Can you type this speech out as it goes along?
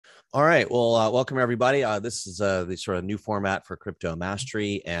All right. Well, welcome everybody. This is the sort of new format for crypto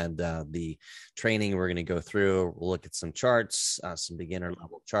mastery, and the training we're going to go through. We'll look at some charts, some beginner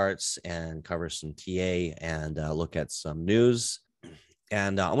level charts, and cover some TA and look at some news.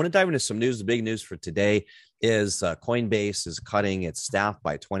 And I want to dive into some news. The big news for today is Coinbase is cutting its staff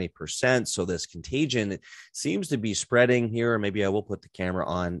by 20%. So this contagion seems to be spreading here. Maybe I will put the camera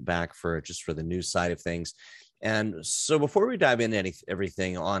on back for just for the news side of things. And so before we dive into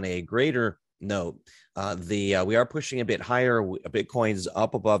everything on a greater note, we are pushing a bit higher. Bitcoin's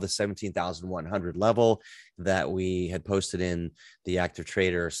up above the 17,100 level that we had posted in the active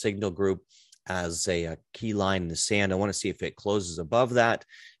trader signal group as a key line in the sand. I want to see if it closes above that.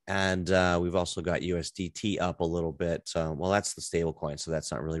 And we've also got USDT up a little bit. Well, that's the stable coin, so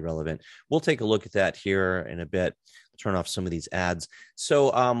that's not really relevant. We'll take a look at that here in a bit. Turn off some of these ads. So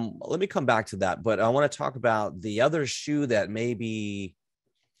let me come back to that. But I want to talk about the other shoe that may be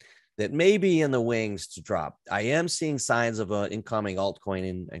in the wings to drop. I am seeing signs of an incoming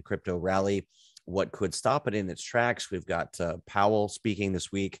altcoin and crypto rally. What could stop it in its tracks? We've got Powell speaking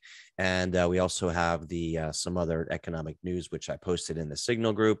this week, and we also have the some other economic news, which I posted in the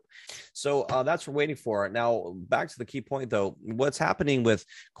Signal group. So that's what we're waiting for. Now, back to the key point, though. What's happening with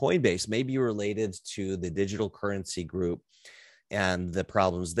Coinbase may be related to the digital currency group and the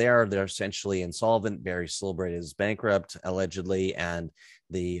problems there. They're essentially insolvent. Barry Silbert is bankrupt, allegedly, and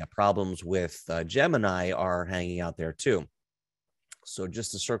the problems with Gemini are hanging out there, too. So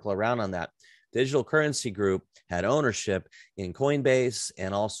just to circle around on that, Digital Currency Group had ownership in Coinbase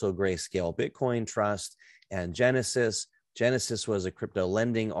and also Grayscale Bitcoin Trust and Genesis. Genesis was a crypto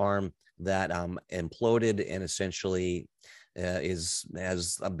lending arm that imploded and essentially has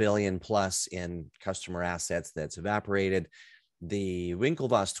 $1 billion plus in customer assets that's evaporated. The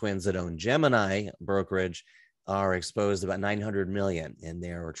Winklevoss twins that own Gemini brokerage are exposed about 900 million, and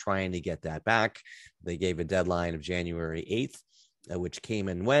they're trying to get that back. They gave a deadline of January 8th. Which came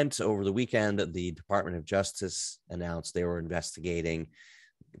and went over the weekend. The Department of Justice announced they were investigating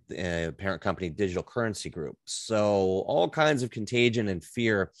the parent company Digital Currency Group. So all kinds of contagion and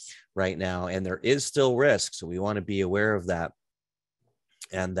fear right now, and there is still risk. So we want to be aware of that,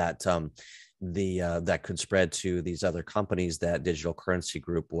 and that that could spread to these other companies that Digital Currency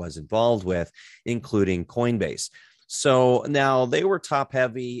Group was involved with, including Coinbase. So now they were top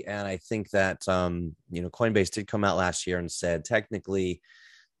heavy, and I think that Coinbase did come out last year and said technically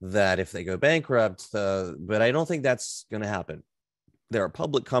that if they go bankrupt, but I don't think that's going to happen. They're a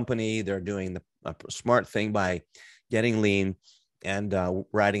public company. They're doing a smart thing by getting lean and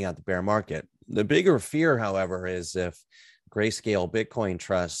riding out the bear market. The bigger fear, however, is if Grayscale Bitcoin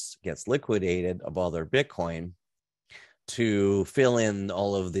Trust gets liquidated of all their Bitcoin to fill in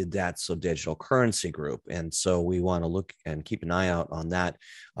all of the debts of Digital Currency Group. And so we want to look and keep an eye out on that.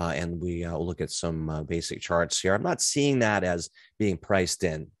 And we will look at some basic charts here. I'm not seeing that as being priced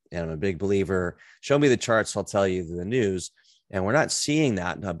in. And I'm a big believer. Show me the charts, I'll tell you the news. And we're not seeing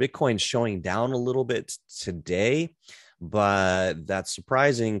that. Now, Bitcoin's showing down a little bit today, but that's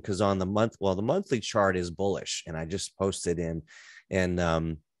surprising because on the monthly chart is bullish. And I just posted in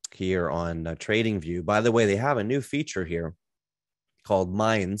here on TradingView. By the way, they have a new feature here called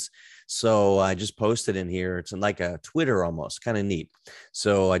Minds. So I just posted in here. It's like a Twitter almost, kind of neat.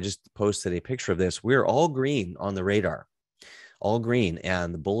 So I just posted a picture of this. We're all green on the radar, all green,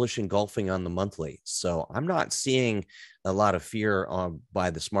 and the bullish engulfing on the monthly. So I'm not seeing a lot of fear by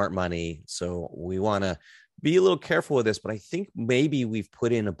the smart money. So we want to be a little careful with this, but I think maybe we've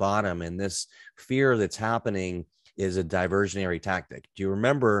put in a bottom, and this fear that's happening is a diversionary tactic. Do you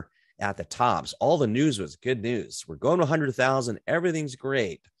remember at the tops, all the news was good news. We're going to 100,000. Everything's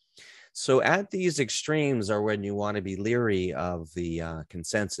great. So at these extremes are when you want to be leery of the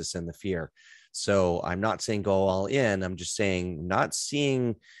consensus and the fear. So I'm not saying go all in. I'm just saying not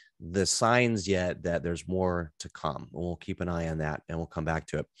seeing the signs yet that there's more to come. We'll keep an eye on that, and we'll come back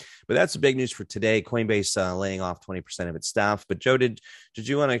to it. But that's the big news for today. Coinbase laying off 20% of its staff. But Joe, did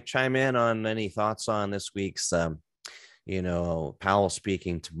you want to chime in on any thoughts on this week's, Powell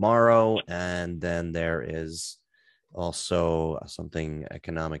speaking tomorrow, and then there is also something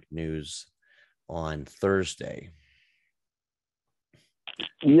economic news on Thursday?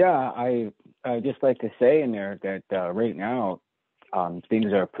 Yeah, I just like to say in there that right now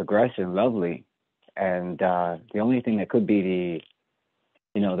things are progressing lovely, and the only thing that could be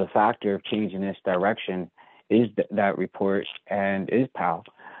the factor of changing this direction is that report and is Powell.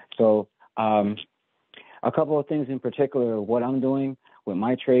 So a couple of things in particular. What I'm doing with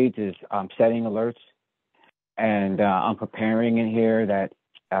my trades is I'm setting alerts, and I'm preparing in here that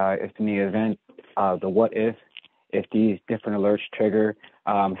if in the event the what if if these different alerts trigger,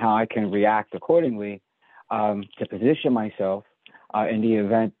 how I can react accordingly to position myself in the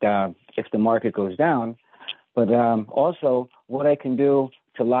event if the market goes down, but also what I can do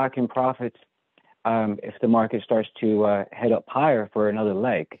to lock in profits if the market starts to head up higher for another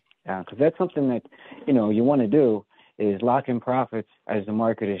leg. Because that's something that, you want to do is lock in profits as the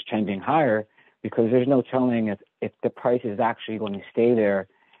market is trending higher, because there's no telling if the price is actually going to stay there.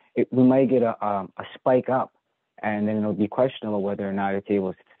 We might get a spike up, and then it'll be questionable whether or not it's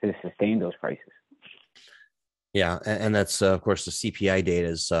able to sustain those prices. Yeah, and that's of course the CPI data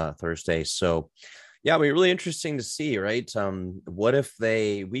is Thursday. So yeah, it'll be really interesting to see, right? What if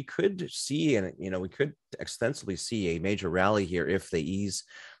we could see, and we could extensively see a major rally here if they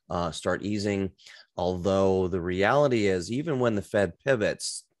start easing. Although the reality is, even when the Fed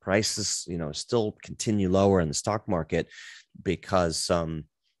pivots, prices, still continue lower in the stock market because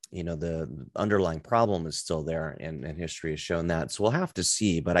the underlying problem is still there, and history has shown that. So we'll have to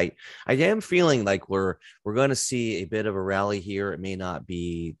see. But I am feeling like we're going to see a bit of a rally here. It may not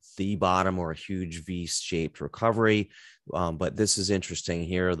be the bottom or a huge V-shaped recovery, but this is interesting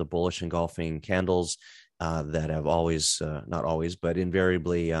here. The bullish engulfing candles that have always, not always, but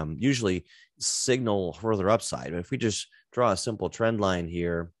invariably, usually signal further upside. But if we just draw a simple trend line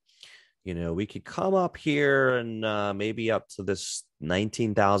here, we could come up here and maybe up to this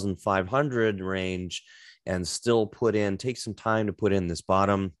 19,500 range and still take some time to put in this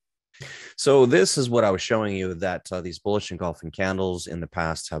bottom. So this is what I was showing you, that these bullish engulfing candles in the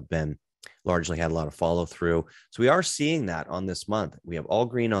past have been largely had a lot of follow through. So we are seeing that on this month. We have all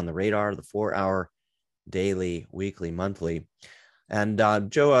green on the radar, the 4-hour, daily, weekly, monthly. And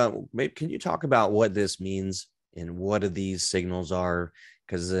Joe, maybe can you talk about what this means and what these signals are?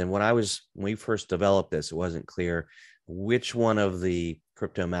 Because when we first developed this, it wasn't clear which one of the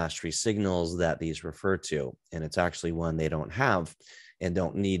crypto mastery signals that these refer to, and it's actually one they don't have and they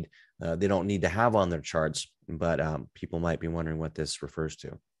don't need to have on their charts. But people might be wondering what this refers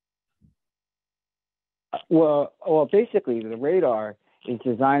to. Well, basically, the radar is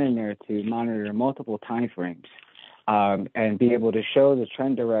designed in there to monitor multiple time frames and be able to show the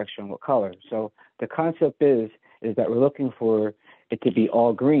trend direction with color. So the concept is that we're looking for it to be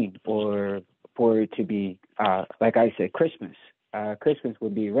all green, or for it to be, like I said, Christmas. Christmas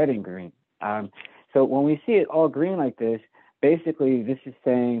would be red and green. So when we see it all green like this, basically this is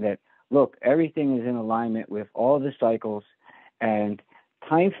saying that, look, everything is in alignment with all the cycles and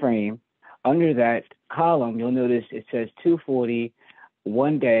time frame. Under that column, you'll notice it says 240,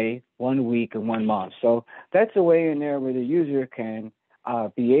 1 day, 1 week, and 1 month. So that's a way in there where the user can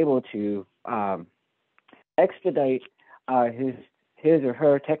be able to expedite his or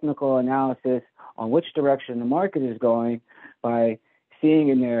her technical analysis on which direction the market is going by seeing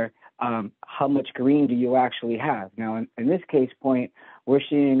in there how much green do you actually have. Now, in this case point, we're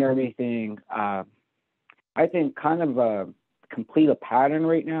seeing everything, I think, kind of complete a pattern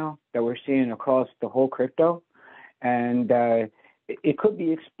right now that we're seeing across the whole crypto. And it could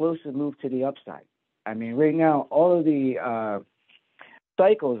be explosive move to the upside. I mean, right now, all of the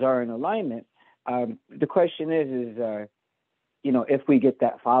cycles are in alignment. The question is if we get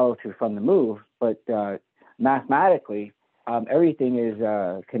that follow through from the move, but mathematically, everything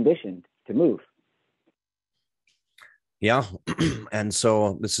is conditioned to move. Yeah. And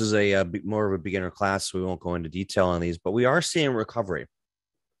so this is a more of a beginner class, so we won't go into detail on these, but we are seeing recovery.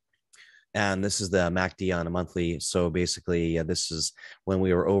 And this is the MACD on a monthly. So basically, this is when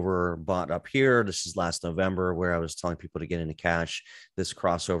we were overbought up here. This is last November, where I was telling people to get into cash. This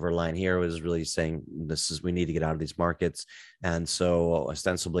crossover line here was really saying we need to get out of these markets. And so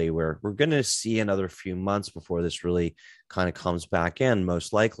ostensibly, we're going to see another few months before this really kind of comes back in.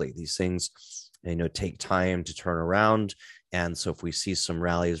 Most likely, these things take time to turn around. And so if we see some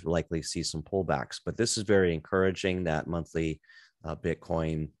rallies, we'll likely see some pullbacks. But this is very encouraging, that monthly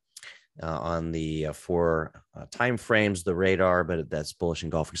Bitcoin on the 4 time frames, the radar, but that's bullish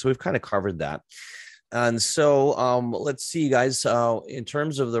engulfing. So we've kind of covered that. And so let's see, guys, in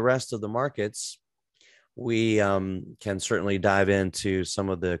terms of the rest of the markets, we can certainly dive into some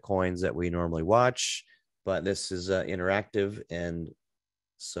of the coins that we normally watch, but this is interactive. And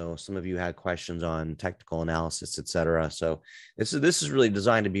so some of you had questions on technical analysis, etc. So this is really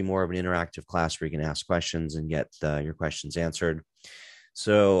designed to be more of an interactive class where you can ask questions and get your questions answered.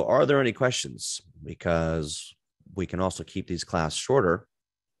 So are there any questions? Because we can also keep these classes shorter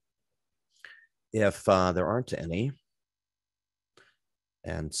if there aren't any.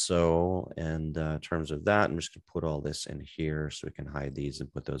 And so, in terms of that, I'm just going to put all this in here so we can hide these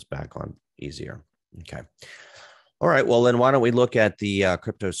and put those back on easier. Okay. All right. Well, then why don't we look at the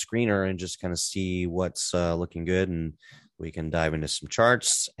crypto screener and just kind of see what's looking good, and we can dive into some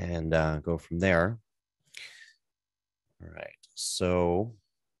charts and go from there. All right. So,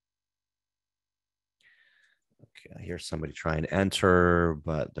 okay, I hear somebody trying to enter,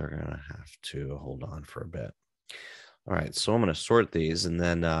 but they're going to have to hold on for a bit. All right. So I'm going to sort these, and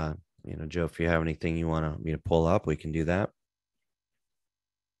then, Joe, if you have anything you want me to pull up, we can do that.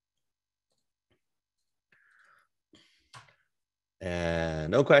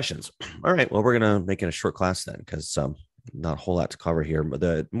 And no questions. All right. Well, we're going to make it a short class then, because not a whole lot to cover here. But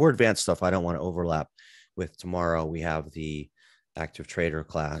the more advanced stuff, I don't want to overlap with tomorrow. We have the active trader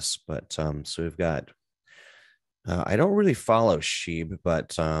class, but so we've got. I don't really follow Sheeb,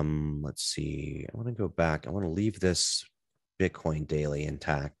 but let's see. I want to go back. I want to leave this Bitcoin daily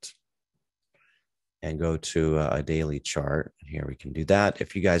intact and go to a daily chart. Here we can do that.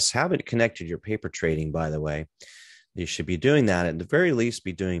 If you guys haven't connected your paper trading, by the way, you should be doing that. At the very least,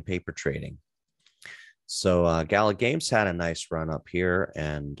 be doing paper trading. So Gala Games had a nice run up here,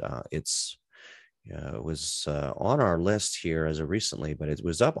 and it was on our list here as of recently, but it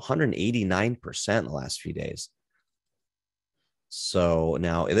was up 189% in the last few days. So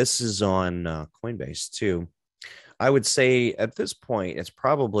now this is on Coinbase too. I would say at this point, it's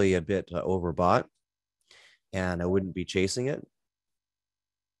probably a bit overbought, and I wouldn't be chasing it.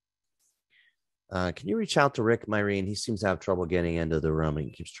 Can you reach out to Rick Myrene? He seems to have trouble getting into the room. He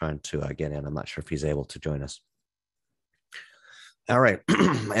keeps trying to get in. I'm not sure if he's able to join us. All right.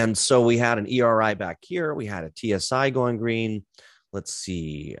 And so we had an ERI back here. We had a TSI going green. Let's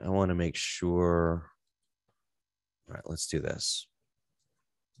see. I want to make sure. All right, let's do this.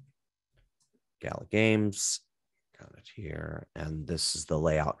 Gala Games, got it here. And this is the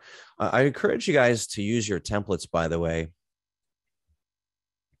layout. I encourage you guys to use your templates, by the way.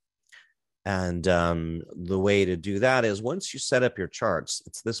 And the way to do that is once you set up your charts,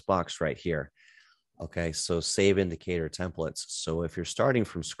 it's this box right here. Okay, so save indicator templates. So if you're starting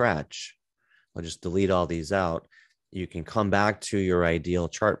from scratch, I'll just delete all these out. You can come back to your ideal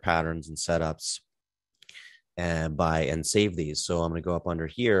chart patterns and setups and save these. So I'm going to go up under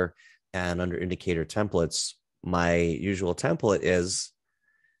here, and under indicator templates, my usual template is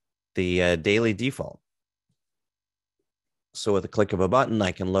the daily default. So with a click of a button,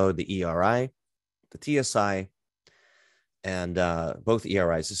 I can load the ERI, the TSI, and both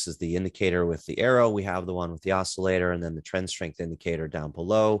ERIs. This is the indicator with the arrow. We have the one with the oscillator, and then the trend strength indicator down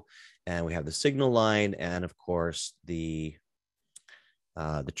below. And we have the signal line, and of course the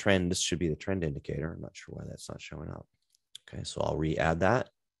trend. This should be the trend indicator. I'm not sure why that's not showing up. Okay, so I'll re-add that.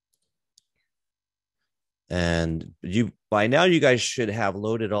 And by now, you guys should have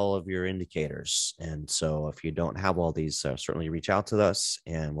loaded all of your indicators. And so if you don't have all these, certainly reach out to us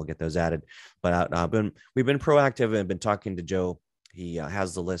and we'll get those added. But we've been proactive and been talking to Joe. He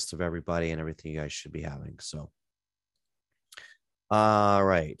has the list of everybody and everything you guys should be having. So, all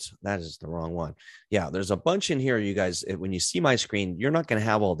right, that is the wrong one. Yeah, there's a bunch in here, you guys. When you see my screen, you're not going to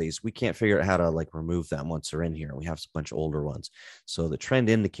have all these. We can't figure out how to remove them once they're in here. We have a bunch of older ones. So the trend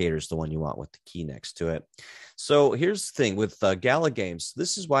indicator is the one you want with the key next to it. So here's the thing with Gala Games.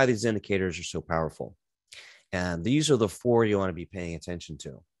 This is why these indicators are so powerful. And these are the 4 you want to be paying attention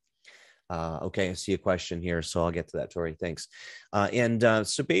to. Okay, I see a question here, so I'll get to that, Tori. Thanks.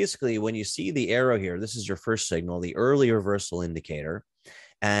 So basically, when you see the arrow here, this is your first signal, the early reversal indicator,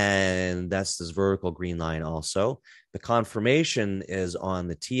 and that's this vertical green line also. The confirmation is on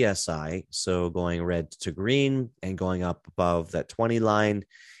the TSI, so going red to green and going up above that 20 line,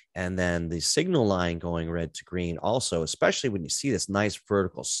 and then the signal line going red to green also, especially when you see this nice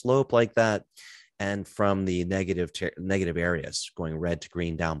vertical slope like that, and from the negative areas going red to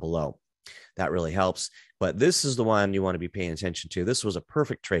green down below. That really helps. But this is the one you want to be paying attention to. This was a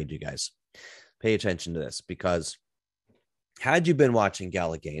perfect trade, you guys. Pay attention to this, because had you been watching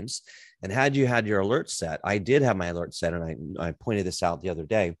Gala Games and had you had your alert set, I did have my alert set, and I pointed this out the other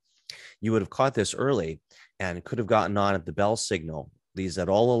day, you would have caught this early and could have gotten on at the bell signal. These that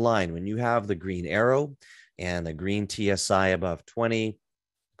all align. When you have the green arrow and the green TSI above 20,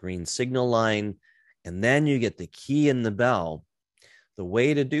 green signal line, and then you get the key in the bell. The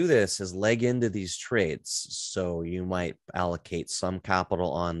way to do this is leg into these trades. So you might allocate some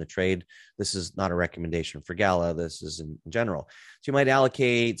capital on the trade. This is not a recommendation for Gala. This is in general. So you might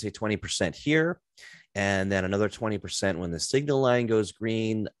allocate, say, 20% here, and then another 20% when the signal line goes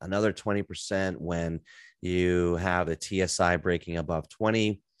green, another 20% when you have the TSI breaking above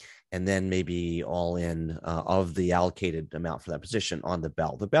 20, and then maybe all in of the allocated amount for that position on the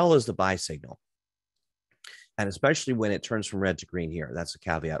bell. The bell is the buy signal. And especially when it turns from red to green here. That's a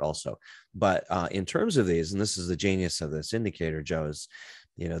caveat also. But in terms of these, and this is the genius of this indicator, Joe, is,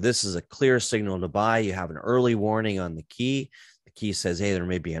 this is a clear signal to buy. You have an early warning on the key. The key says, hey, there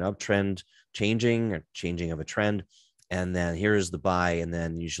may be an uptrend changing or changing of a trend. And then here's the buy. And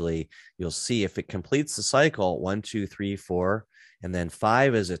then usually you'll see if it completes the cycle, 1, 2, 3, 4, and then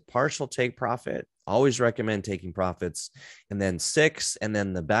 5 is a partial take profit. Always recommend taking profits. And then 6, and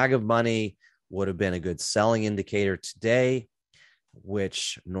then the bag of money would have been a good selling indicator today,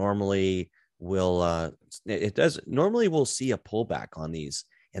 which normally will, normally we'll see a pullback on these.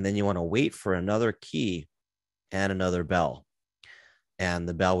 And then you want to wait for another key and another bell. And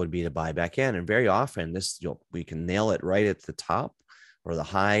the bell would be to buy back in. And very often we can nail it right at the top or the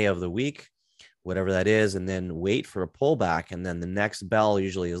high of the week, whatever that is, and then wait for a pullback. And then the next bell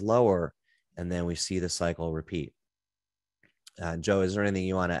usually is lower. And then we see the cycle repeat. Joe, is there anything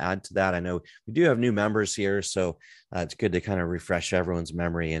you want to add to that? I know we do have new members here, so it's good to kind of refresh everyone's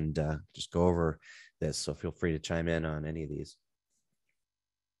memory and just go over this. So feel free to chime in on any of these.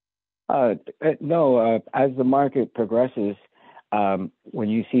 No, as the market progresses, when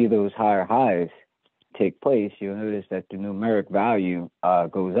you see those higher highs take place, you'll notice that the numeric value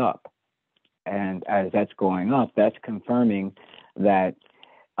goes up. And as that's going up, that's confirming that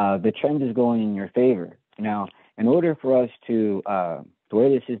the trend is going in your favor. Now, in order for us to, the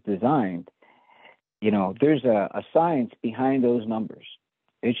way this is designed, there's a science behind those numbers.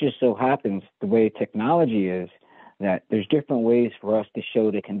 It just so happens the way technology is that there's different ways for us to show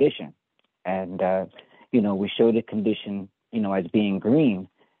the condition. And, we show the condition, as being green,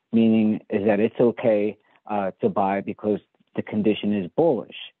 meaning is that it's okay to buy because the condition is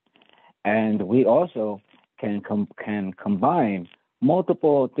bullish. And we also can combine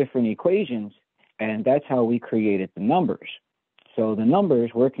multiple different equations, and that's how we created the numbers. So the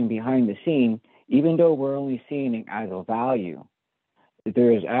numbers working behind the scene, even though we're only seeing it as a value,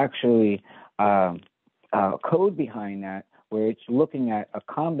 there is actually a code behind that where it's looking at a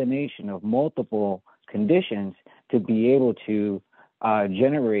combination of multiple conditions to be able to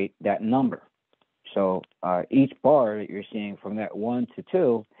generate that number. So each bar that you're seeing from that 1 to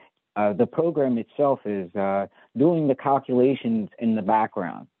 2, the program itself is doing the calculations in the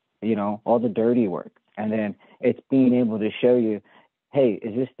background, all the dirty work. And then it's being able to show you, hey,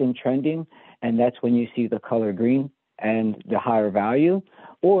 is this thing trending? And that's when you see the color green and the higher value.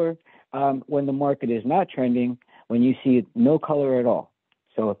 Or when the market is not trending, when you see no color at all.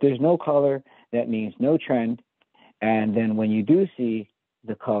 So if there's no color, that means no trend. And then when you do see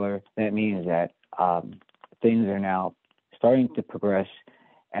the color, that means that things are now starting to progress,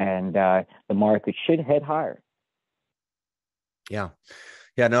 and the market should head higher. Yeah.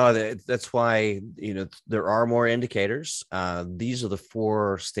 No, that's why, there are more indicators. These are the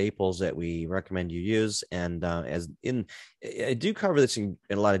 4 staples that we recommend you use. And I do cover this in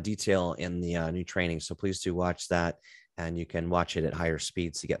a lot of detail in the new training. So please do watch that, and you can watch it at higher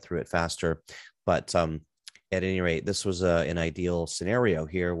speeds to get through it faster. But at any rate, this was an ideal scenario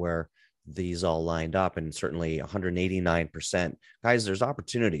here where these all lined up, and certainly 189%. Guys, there's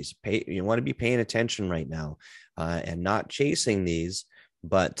opportunities. You want to be paying attention right now and not chasing these,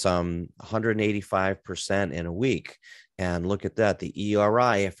 but 185% in a week. And look at that. The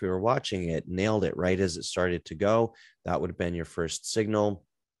ERI, if you were watching it, nailed it right as it started to go. That would have been your first signal.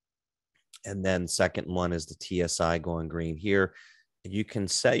 And then second one is the TSI going green here. You can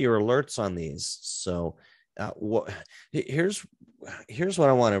set your alerts on these. So here's what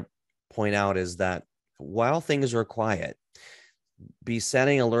I want to point out is that while things are quiet, be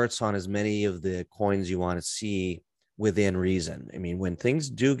setting alerts on as many of the coins you want to see within reason. I mean, when things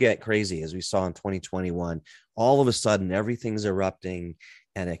do get crazy, as we saw in 2021, all of a sudden everything's erupting,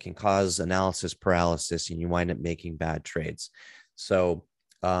 and it can cause analysis paralysis, and you wind up making bad trades. So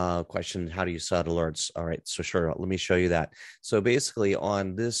question, how do you set alerts? All right, so sure, let me show you that. So basically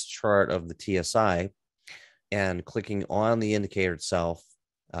on this chart of the TSI and clicking on the indicator itself,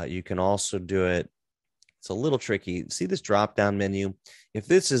 you can also do it. It's a little tricky. See this drop down menu? If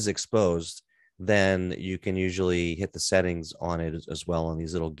this is exposed, then you can usually hit the settings on it as well on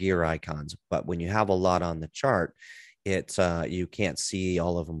these little gear icons. But when you have a lot on the chart, you can't see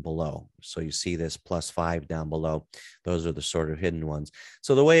all of them below. So you see this +5 down below. Those are the sort of hidden ones.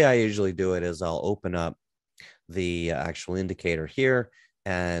 So the way I usually do it is I'll open up the actual indicator here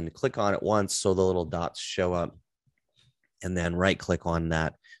and click on it once so the little dots show up, and then right click on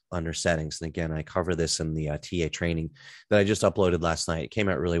that under settings. And again, I cover this in the TA training that I just uploaded last night. It came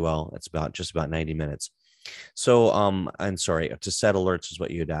out really well. It's just about 90 minutes. So I'm sorry, to set alerts is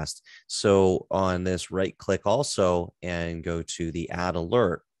what you had asked. So on this, right click also and go to the add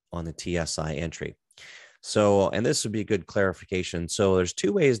alert on the TSI entry. So, and this would be a good clarification. So there's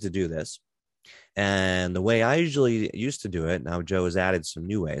two ways to do this. And the way I usually used to do it, now Joe has added some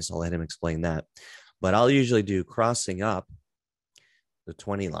new ways. I'll let him explain that. But I'll usually do crossing up the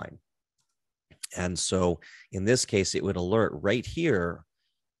 20 line. And so in this case, it would alert right here,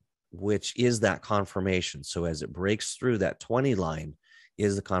 which is that confirmation. So as it breaks through that 20 line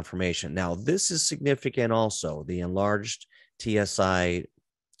is the confirmation. Now, this is significant also, the enlarged TSI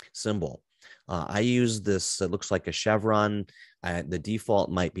symbol. I use this, it looks like a chevron. The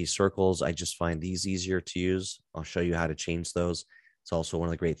default might be circles. I just find these easier to use. I'll show you how to change those. It's also one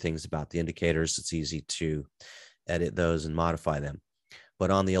of the great things about the indicators. It's easy to edit those and modify them.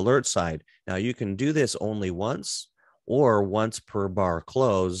 But on the alert side, now you can do this only once or once per bar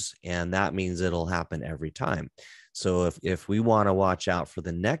close, and that means it'll happen every time. So if we want to watch out for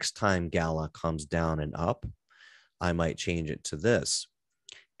the next time Gala comes down and up, I might change it to this.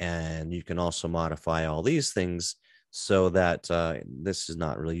 And you can also modify all these things so that this is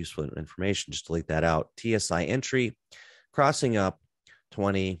not really useful information. Just delete that out. TSI entry, crossing up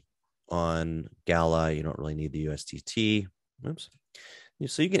 20 on Gala. You don't really need the USDT. Oops.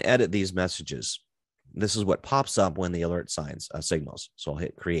 So you can edit these messages. This is what pops up when the alert signals. So I'll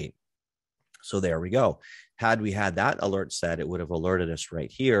hit create. So there we go. Had we had that alert set, it would have alerted us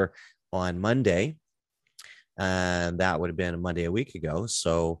right here on Monday. And that would have been a Monday a week ago.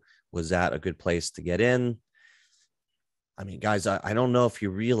 So was that a good place to get in? I mean, guys, I don't know if you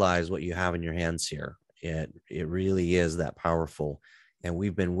realize what you have in your hands here. It really is that powerful. And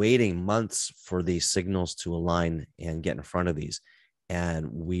we've been waiting months for these signals to align and get in front of these. And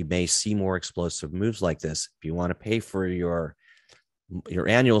we may see more explosive moves like this. If you want to pay for your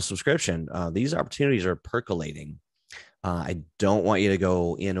annual subscription, these opportunities are percolating. I don't want you to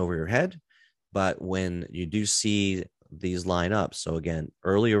go in over your head. But when you do see these line up, so again,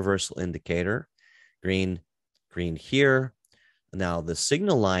 early reversal indicator, green here. Now the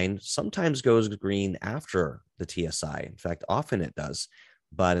signal line sometimes goes green after the TSI. In fact, often it does.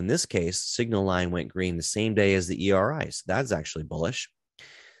 But in this case, signal line went green the same day as the ERI. So that's actually bullish.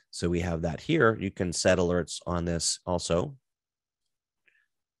 So we have that here. You can set alerts on this also.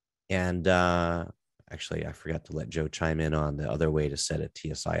 And actually, I forgot to let Joe chime in on the other way to set a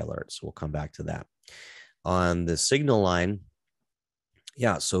TSI alert. So we'll come back to that. On the signal line,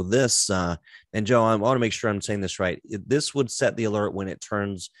 yeah, so this, and Joe, I want to make sure I'm saying this right. This would set the alert when it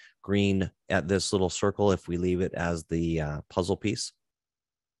turns green at this little circle if we leave it as the puzzle piece.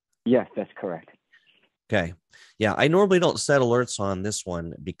 Yes, that's correct. Okay. Yeah, I normally don't set alerts on this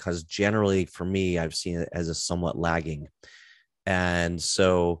one because generally for me, I've seen it as a somewhat lagging. And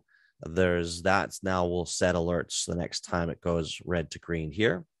so there's that. Now we'll set alerts the next time it goes red to green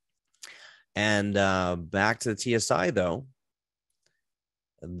here. And back to the TSI though,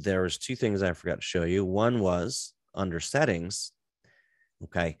 there's two things I forgot to show you. One was under settings.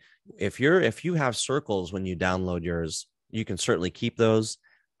 Okay. If you have circles when you download yours, you can certainly keep those.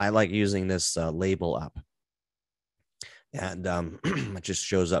 I like using this label up. And it just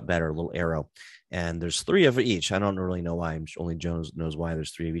shows up better, a little arrow. And there's 3 of each. I don't really know why. Only Joe knows why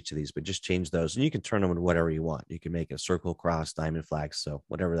there's 3 of each of these, but just change those. And you can turn them into whatever you want. You can make a circle, cross, diamond flag. So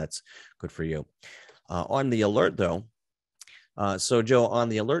whatever that's good for you. On the alert, though, so Joe, on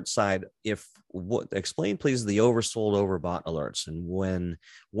the alert side, explain please the oversold, overbought alerts and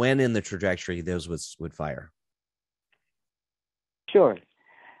when in the trajectory those would fire. Sure.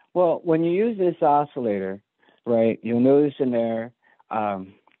 Well, when you use this oscillator, right, you'll notice in there,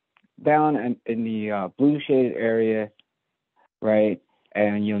 down in the blue shaded area, right,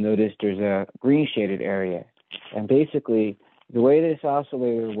 and you'll notice there's a green shaded area. And basically, the way this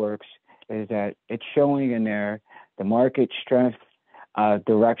oscillator works is that it's showing in there the market strength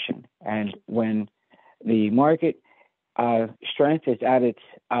direction. And when the market strength is at its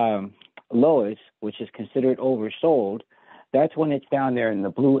lowest, which is considered oversold, that's when it's down there in the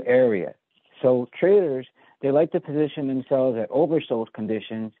blue area. So traders, they like to position themselves at oversold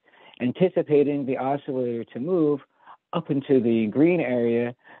conditions, anticipating the oscillator to move up into the green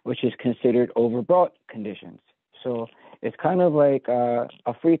area, which is considered overbought conditions. So it's kind of like a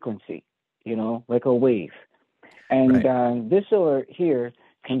frequency, like a wave. And right. This alert here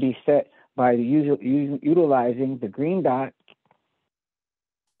can be set by the utilizing the green dot,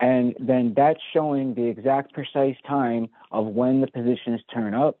 and then that's showing the exact precise time of when the positions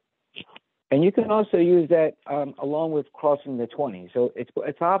turn up. And you can also use that along with crossing the 20. So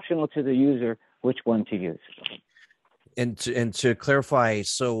it's optional to the user which one to use. And to clarify,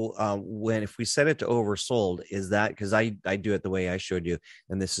 so when if we set it to oversold, is that because I do it the way I showed you,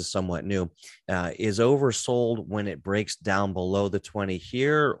 and this is somewhat new, is oversold when it breaks down below the 20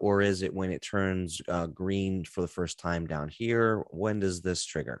 here, or is it when it turns green for the first time down here? When does this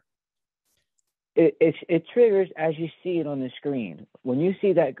trigger? It triggers as you see it on the screen. When you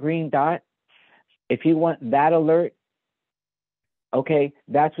see that green dot, if you want that alert, okay,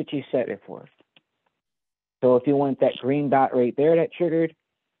 that's what you set it for. So if you want that green dot right there that triggered,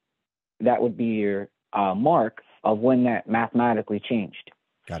 that would be your mark of when that mathematically changed.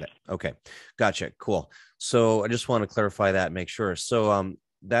 Got it. Okay. Gotcha. Cool. So I just want to clarify that, make sure. So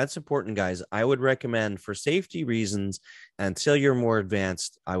that's important, guys. I would recommend for safety reasons, until you're more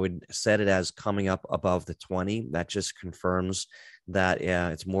advanced, I would set it as coming up above the 20. That just confirms that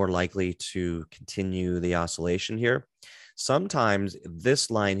it's more likely to continue the oscillation here. Sometimes this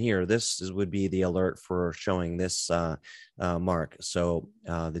line here, would be the alert for showing this mark. So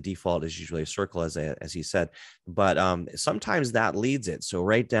the default is usually a circle, as he said, but sometimes that leads it. So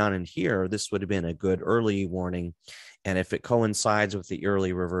right down in here, this would have been a good early warning. And if it coincides with the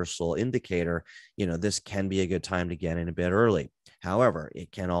early reversal indicator, this can be a good time to get in a bit early. However,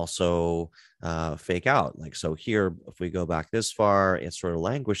 it can also fake out. Like so here, if we go back this far, it sort of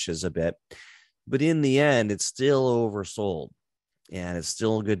languishes a bit. But in the end, it's still oversold. And it's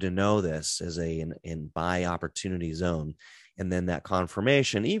still good to know this as in buy opportunity zone. And then that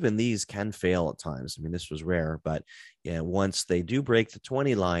confirmation, even these can fail at times. I mean, this was rare, but once they do break the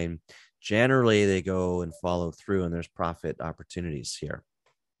 20 line, generally they go and follow through and there's profit opportunities here.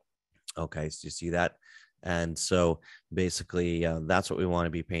 Okay, so you see that? And so basically that's what we want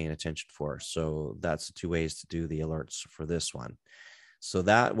to be paying attention for. So that's the two ways to do the alerts for this one. So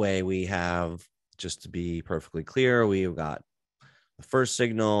that way we have, just to be perfectly clear, we've got the first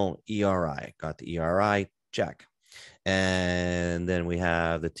signal, ERI, got the ERI, check. And then we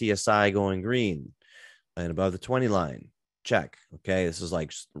have the TSI going green and above the 20 line, check. Okay, this is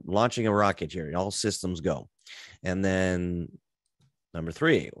like launching a rocket here. All systems go. And then number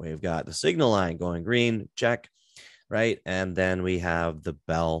 3, we've got the signal line going green, check, right? And then we have the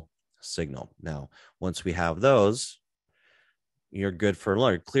bell signal. Now, once we have those, you're good for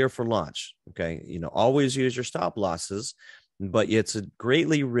launch, clear for launch. Okay. Always use your stop losses, but it's a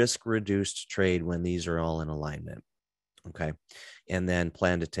greatly risk reduced trade when these are all in alignment. Okay. And then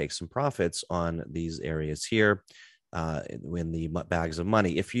plan to take some profits on these areas here in the bags of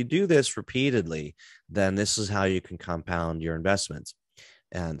money. If you do this repeatedly, then this is how you can compound your investments.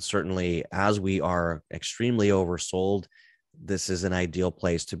 And certainly as we are extremely oversold, this is an ideal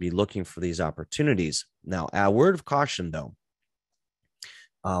place to be looking for these opportunities. Now, a word of caution though,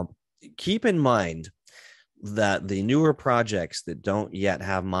 keep in mind that the newer projects that don't yet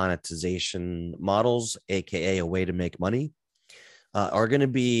have monetization models, aka a way to make money, are going to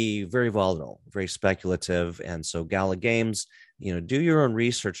be very volatile, very speculative. And so Gala Games, do your own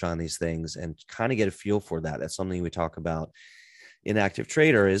research on these things and kind of get a feel for that. That's something we talk about in Active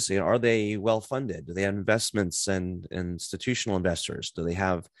Trader is, are they well funded? Do they have investments and institutional investors? Do they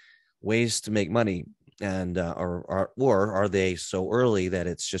have ways to make money? And or are they so early that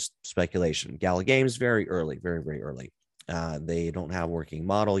it's just speculation? Gala Games, very early, very, very early. They don't have a working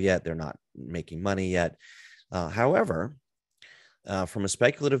model yet. They're not making money yet. However, from a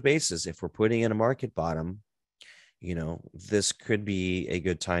speculative basis, if we're putting in a market bottom, this could be a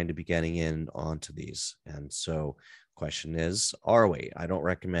good time to be getting in onto these. And so question is, are we? I don't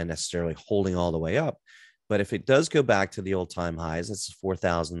recommend necessarily holding all the way up. But if it does go back to the old time highs, it's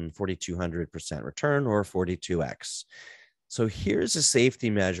 4,200% return or 42x. So here's a safety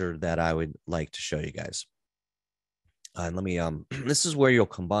measure that I would like to show you guys. And let me, this is where you'll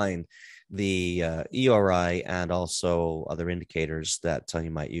combine the ERI and also other indicators that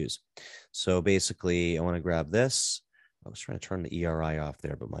you might use. So basically, I want to grab this. I was trying to turn the ERI off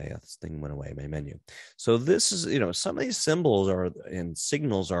there, but my thing went away, my menu. So this is, some of these symbols and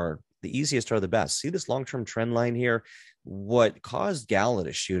signals are the easiest are the best. See this long-term trend line here? What caused Gala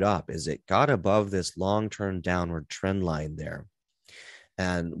to shoot up is it got above this long-term downward trend line there.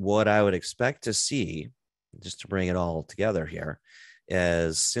 And what I would expect to see, just to bring it all together here,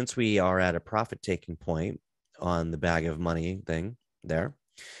 is since we are at a profit-taking point on the bag of money thing there,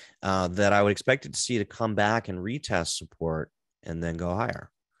 that I would expect it to see to come back and retest support and then go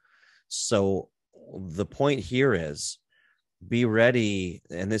higher. So the point here is be ready.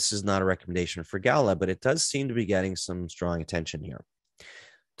 And this is not a recommendation for Gala, but it does seem to be getting some strong attention here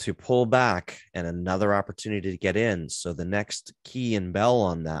to pull back and another opportunity to get in. So the next key and bell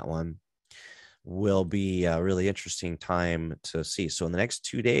on that one will be a really interesting time to see. So in the next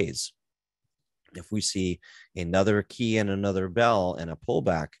 2 days, If we see another key and another bell and a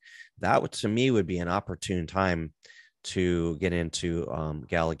pullback, that would, to me, would be an opportune time to get into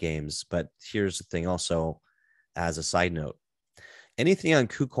Gala games. But here's the thing also, as a side note, anything on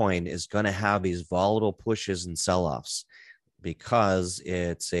KuCoin is going to have these volatile pushes and sell-offs because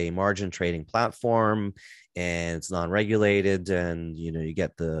it's a margin trading platform and it's non-regulated, and you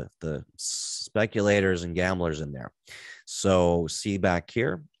get the speculators and gamblers in there. So see back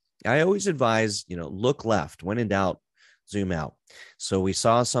here, I always advise, look left. When in doubt, zoom out. So we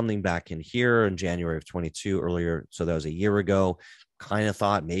saw something back in here in January of 22 earlier. So that was a year ago. Kind of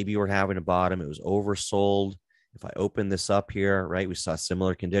thought maybe we're having a bottom. It was oversold. If I open this up here, right, we saw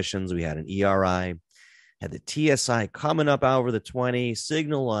similar conditions. We had an ERI, had the TSI coming up over the 20,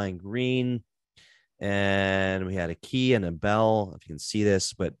 signal line green, and we had a key and a bell, if you can see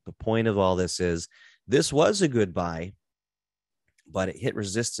this. But the point of all this is this was a good buy, but it hit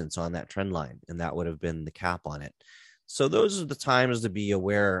resistance on that trend line, and that would have been the cap on it. So those are the times to be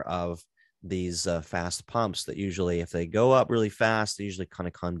aware of these fast pumps that usually, if they go up really fast, they usually kind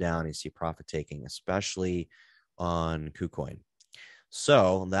of come down and you see profit taking, especially on KuCoin.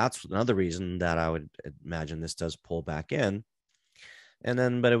 So that's another reason that I would imagine this does pull back in. And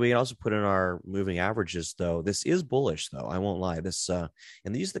then, but we can also put in our moving averages, though. This is bullish, though. I won't lie. And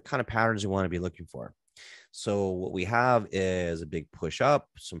these are the kind of patterns you want to be looking for. So what we have is a big push up,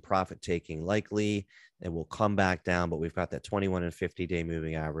 some profit taking likely, and we'll come back down, but we've got that 21 and 50-day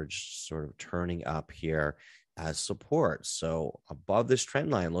moving average sort of turning up here as support. So above this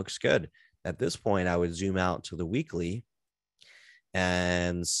trend line looks good. At this point, I would zoom out to the weekly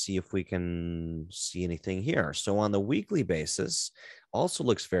and see if we can see anything here. So on the weekly basis, also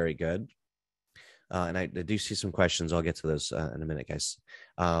looks very good. And I do see some questions. I'll get to those in a minute, guys.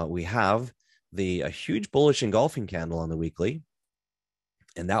 We have a huge bullish engulfing candle on the weekly.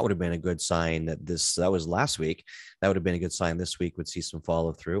 And that would have been a good sign that that was last week. That would have been a good sign this week would see some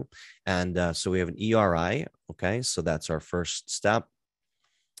follow through. And so we have an ERI. Okay, so that's our first step.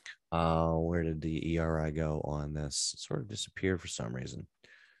 Where did the ERI go on this? It sort of disappeared for some reason.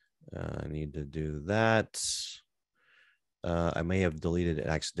 I need to do that. I may have deleted it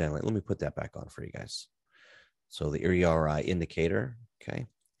accidentally. Let me put that back on for you guys. So the ERI indicator. Okay.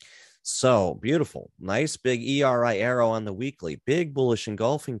 So beautiful. Nice big ERI arrow on the weekly. Big bullish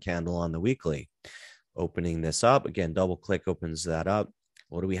engulfing candle on the weekly. Opening this up. Again, double click opens that up.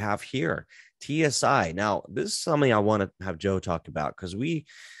 What do we have here? TSI. Now, this is something I want to have Joe talk about because we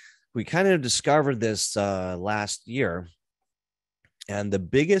kind of discovered this last year. And the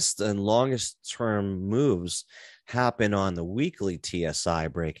biggest and longest term moves happen on the weekly TSI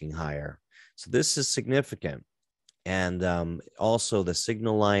breaking higher. So this is significant. And also the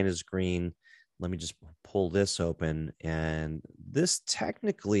signal line is green. Let me just pull this open. And this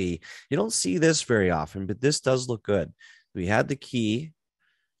technically, you don't see this very often, but this does look good. We had the key,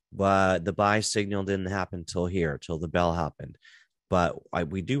 but the buy signal didn't happen till here, till the bell happened. But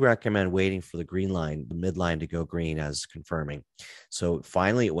we do recommend waiting for the green line, the midline to go green as confirming. So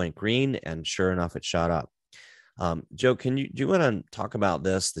finally it went green, and sure enough, it shot up. Joe, do you want to talk about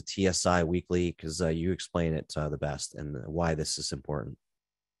this, the TSI weekly, because you explain it the best and why this is important?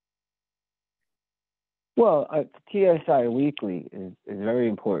 Well, TSI weekly is very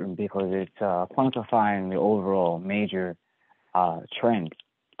important because it's quantifying the overall major trend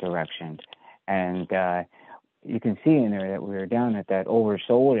direction. And you can see in there that we're down at that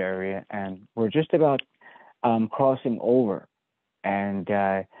oversold area, and we're just about crossing over. And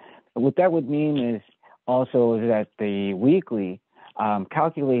what that would mean is also that the weekly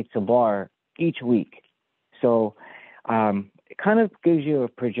calculates a bar each week. So it kind of gives you a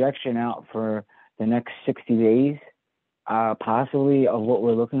projection out for the next 60 days, possibly of what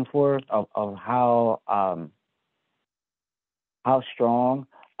we're looking for, of how strong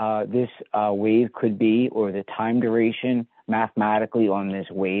this wave could be, or the time duration mathematically on this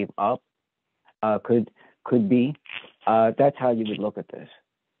wave up could be. That's how you would look at this.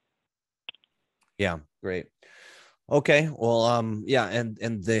 Yeah, great. Okay, well, yeah,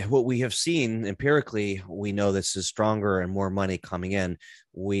 and what we have seen empirically, we know this is stronger and more money coming in.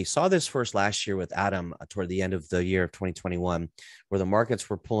 We saw this first last year with Adam toward the end of the year of 2021, where the markets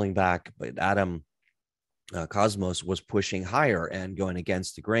were pulling back, but Adam Cosmos was pushing higher and going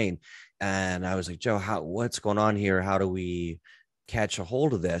against the grain. And I was like, Joe, what's going on here? How do we catch a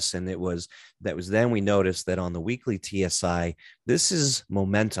hold of this? And that was then we noticed that on the weekly TSI, this is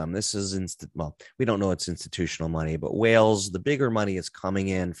momentum. This is well, we don't know it's institutional money, but whales, the bigger money is coming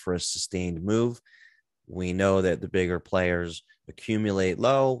in for a sustained move. We know that the bigger players accumulate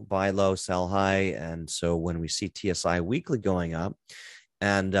low, buy low, sell high. And so when we see TSI weekly going up,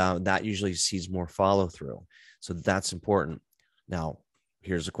 And that usually sees more follow through. So that's important. Now,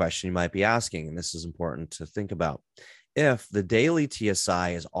 here's a question you might be asking, and this is important to think about. If the daily TSI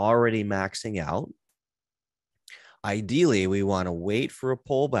is already maxing out, ideally we want to wait for a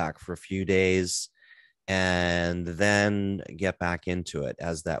pullback for a few days and then get back into it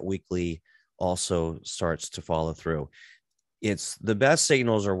as that weekly also starts to follow through. It's the best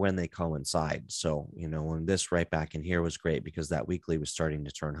signals are when they coincide. So, when this right back in here was great because that weekly was starting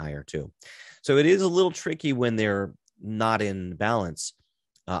to turn higher too. So it is a little tricky when they're not in balance.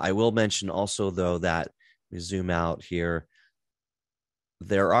 I will mention also, though, that we zoom out here.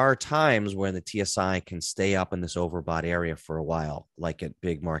 There are times when the TSI can stay up in this overbought area for a while, like at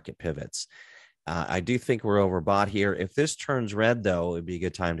big market pivots. I do think we're overbought here. If this turns red, though, it'd be a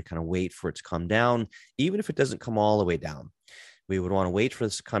good time to kind of wait for it to come down, even if it doesn't come all the way down. We would want to wait for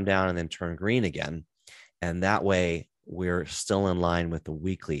this to come down and then turn green again. And that way we're still in line with the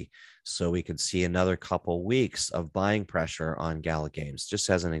weekly. So we could see another couple weeks of buying pressure on Gala Games, just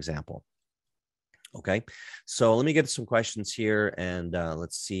as an example. Okay, so let me get some questions here and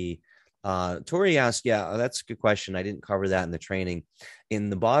let's see. Tori asked, yeah, that's a good question. I didn't cover that in the training. In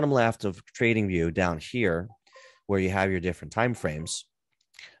the bottom left of Trading View down here, where you have your different time frames,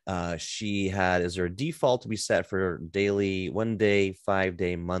 she had, is there a default to be set for daily, 1 day, 5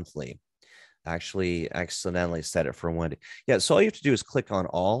 day, monthly? Actually, accidentally set it for 1 day. Yeah, so all you have to do is click on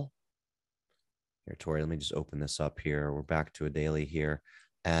all. Here, Tori, let me just open this up here. We're back to a daily here.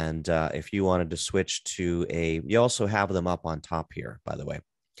 And if you wanted to switch to you also have them up on top here, by the way.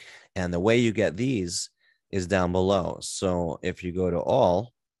 And the way you get these is down below. So if you go to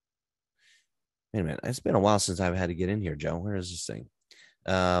all, wait a minute, it's been a while since I've had to get in here, Joe. Where is this thing?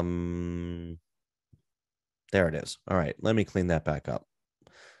 There it is. All right, let me clean that back up.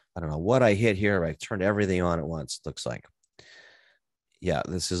 I don't know what I hit here. I turned everything on at once, looks like. Yeah,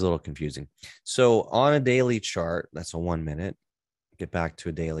 this is a little confusing. So on a daily chart, that's a 1 minute. Get back to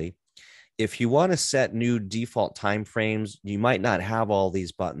a daily. If you want to set new default time frames, you might not have all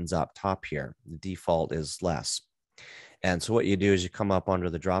these buttons up top here. The default is less. And so what you do is you come up under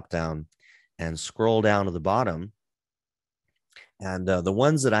the drop down and scroll down to the bottom. And the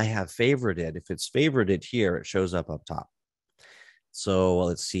ones that I have favorited, if it's favorited here, it shows up top. So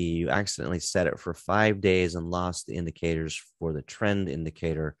let's see, you accidentally set it for 5 days and lost the indicators for the trend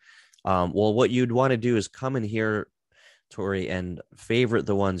indicator. Well, what you'd want to do is come in here, Tori, and favorite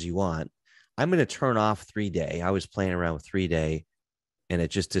the ones you want. I'm going to turn off 3 day. I was playing around with 3 day and it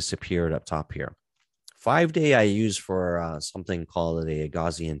just disappeared up top here. 5 day I use for something called a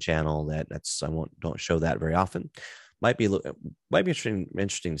Gaussian channel. Don't show that very often. Might be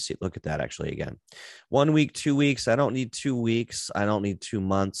interesting to see. Look at that actually again. 1 week, 2 weeks. I don't need 2 weeks. I don't need 2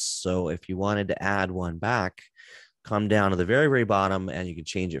 months. So if you wanted to add one back, come down to the very, very bottom and you can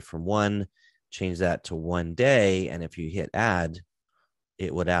change it from change that to 1 day. And if you hit add,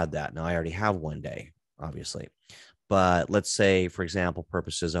 it would add that. Now I already have 1 day, obviously. But let's say, for example,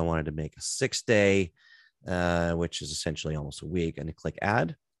 purposes, I wanted to make a 6 day, which is essentially almost a week, and you click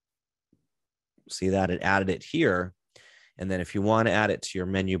add. See that it added it here. And then if you want to add it to your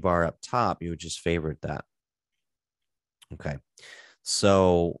menu bar up top, you would just favorite that. Okay.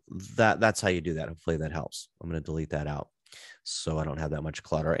 So that's how you do that. Hopefully that helps. I'm going to delete that out so I don't have that much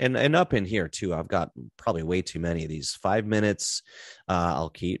clutter. And up in here too, I've got probably way too many of these. 5 minutes, I'll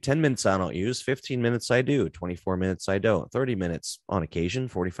keep. 10 minutes I don't use. 15 minutes I do. 24 minutes I don't. 30 minutes on occasion.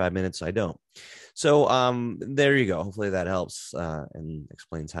 45 minutes I don't. So there you go. Hopefully that helps and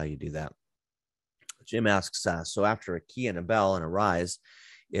explains how you do that. Jim asks, so after a key and a bell and a rise,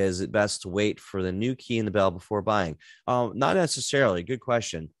 is it best to wait for the new key and the bell before buying? Not necessarily. Good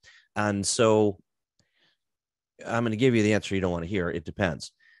question. And so I'm going to give you the answer you don't want to hear. It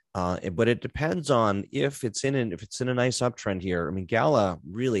depends. But it depends on if it's in a nice uptrend here. I mean, Gala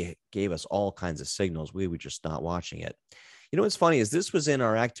really gave us all kinds of signals. We were just not watching it. You know what's funny is this was in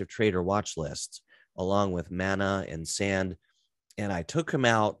our active trader watch list along with Mana and Sand. And I took them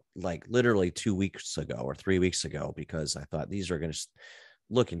out like literally 2 weeks ago or 3 weeks ago because I thought these are going to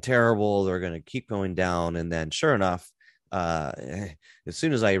looking terrible. They're going to keep going down. And then sure enough, as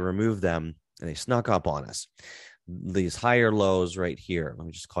soon as I removed them, they snuck up on us. These higher lows right here. Let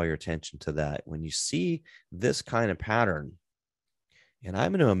me just call your attention to that. When you see this kind of pattern, and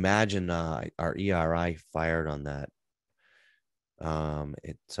I'm going to imagine our ERI fired on that.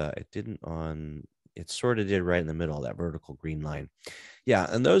 It didn't on. It sort of did right in the middle of that vertical green line. Yeah,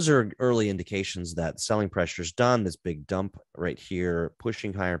 and those are early indications that selling pressure is done. This big dump right here,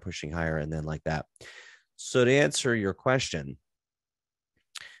 pushing higher, and then like that. So to answer your question,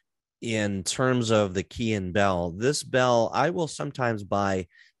 in terms of the key and bell, this bell I will sometimes buy,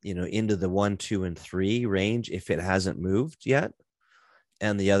 into the 1, 2, and 3 range if it hasn't moved yet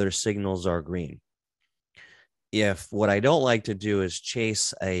and the other signals are green. If what I don't like to do is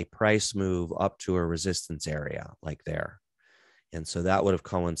chase a price move up to a resistance area like there. And so that would have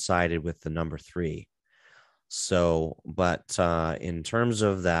coincided with the number 3. So, but in terms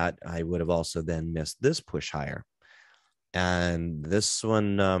of that, I would have also then missed this push higher. And this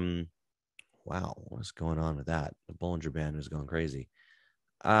one, wow, what's going on with that? The Bollinger Band is going crazy.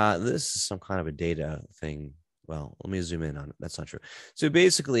 This is some kind of a data thing. Well, let me zoom in on it. That's not true. So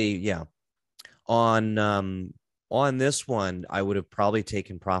basically, yeah, on this one, I would have probably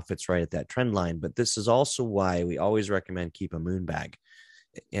taken profits right at that trend line. But this is also why we always recommend keep a moon bag.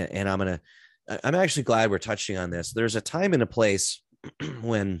 And I'm actually glad we're touching on this. There's a time and a place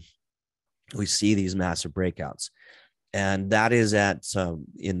when we see these massive breakouts, and that is at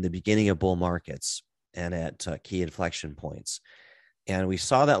in the beginning of bull markets and at key inflection points. And we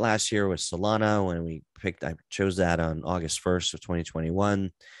saw that last year with Solana when I chose that on August 1st of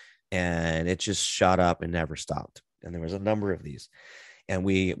 2021, and it just shot up and never stopped. And there was a number of these, and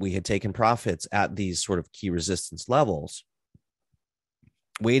we had taken profits at these sort of key resistance levels,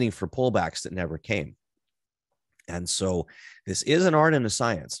 waiting for pullbacks that never came. And so this is an art and a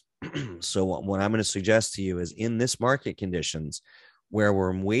science. So what I'm going to suggest to you is in this market conditions where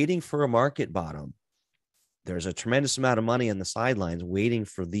we're waiting for a market bottom, there's a tremendous amount of money on the sidelines waiting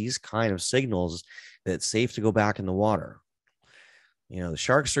for these kind of signals that it's safe to go back in the water. The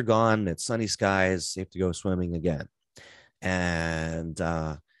sharks are gone. It's sunny skies, safe to go swimming again. And,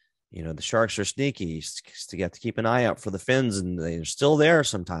 the sharks are sneaky to get to keep an eye out for the fins, and they're still there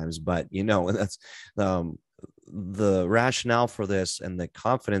sometimes. But, that's the rationale for this, and the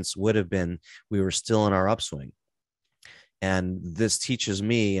confidence would have been we were still in our upswing. And this teaches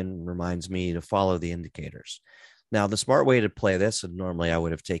me and reminds me to follow the indicators. Now, the smart way to play this, and normally I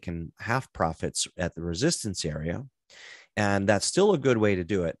would have taken half profits at the resistance area, and that's still a good way to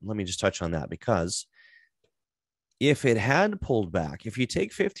do it. Let me just touch on that, because if it had pulled back, if you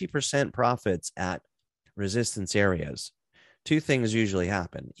take 50% profits at resistance areas, two things usually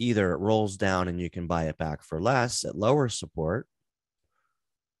happen. Either it rolls down and you can buy it back for less at lower support.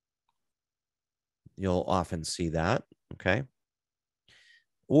 You'll often see that, okay?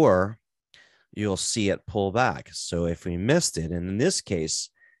 Or you'll see it pull back. So if we missed it, and in this case,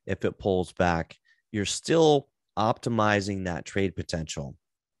 if it pulls back, you're still optimizing that trade potential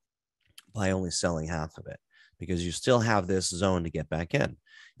by only selling half of it, because you still have this zone to get back in.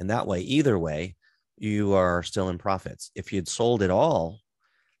 And that way, either way, you are still in profits. If you'd sold it all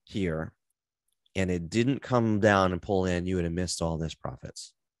here and it didn't come down and pull in, you would have missed all this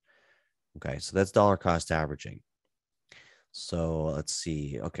profits. Okay, so that's dollar cost averaging. So let's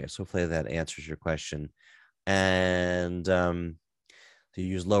see. Okay, so hopefully that answers your question. And do you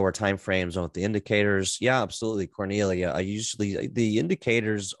use lower time frames on the indicators? Yeah, absolutely, Cornelia. The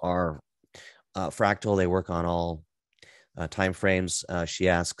indicators are fractal. They work on all time frames. She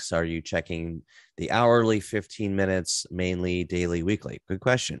asks, are you checking the hourly, 15 minutes, mainly, daily, weekly? Good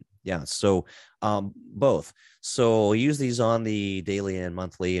question. Yeah, so both. So we use these on the daily and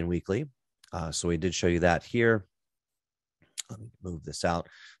monthly and weekly. So we did show you that here. Let me move this out.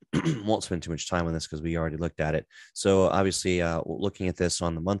 Won't spend too much time on this because we already looked at it. So obviously looking at this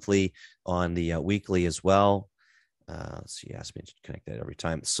on the monthly, on the weekly as well. Let's see, ask me to connect that every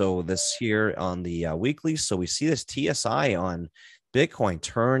time. So this here on the weekly. So we see this TSI on Bitcoin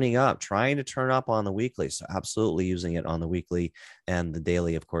turning up, trying to turn up on the weekly. So absolutely using it on the weekly and the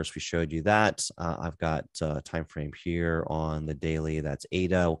daily. Of course, we showed you that. I've got a time frame here on the daily. That's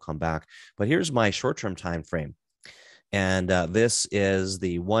ADA. We'll come back. But here's my short-term time frame. And this is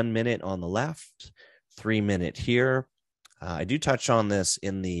the 1 minute on the left, 3 minute here. I do touch on this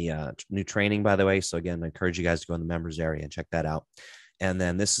in the new training, by the way. So again, I encourage you guys to go in the members area and check that out. And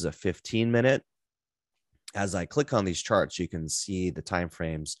then this is a 15 minute. As I click on these charts, you can see the time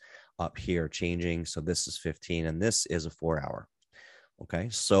frames up here changing. So this is 15 and this is a 4 hour. Okay,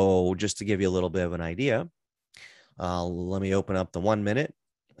 so just to give you a little bit of an idea, let me open up the 1 minute.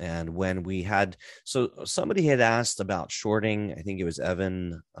 And when we had, so somebody had asked about shorting, I think it was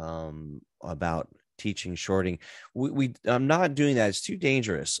Evan, about teaching shorting. I'm not doing that. It's too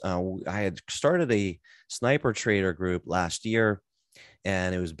dangerous. I had started a sniper trader group last year,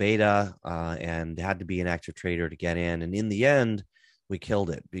 and it was beta, and had to be an active trader to get in. And in the end, we killed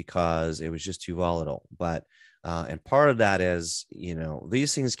it because it was just too volatile. But, and part of that is,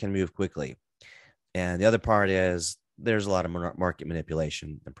 these things can move quickly. And the other part is there's a lot of market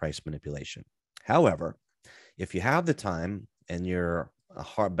manipulation and price manipulation. However, if you have the time and you're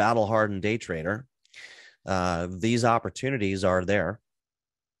a battle hardened day trader, these opportunities are there.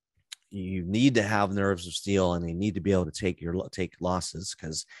 You need to have nerves of steel, and you need to be able to take losses,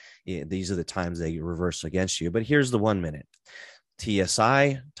 because these are the times they reverse against you. But here's the 1 minute.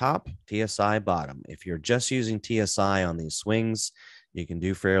 TSI top, TSI bottom. If you're just using TSI on these swings, you can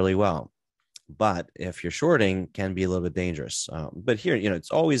do fairly well. But if you're shorting, can be a little bit dangerous. But here,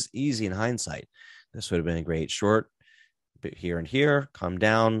 it's always easy in hindsight. This would have been a great short. But here and here, come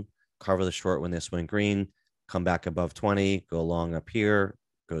down, cover the short when this went green, come back above 20, go long up here,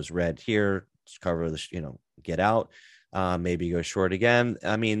 goes red here, cover the, get out, maybe go short again.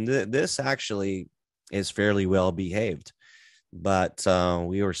 I mean, this actually is fairly well behaved, but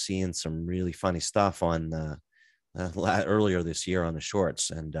we were seeing some really funny stuff on earlier this year on the shorts,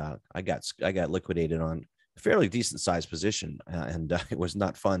 and I got liquidated on a fairly decent sized position, and it was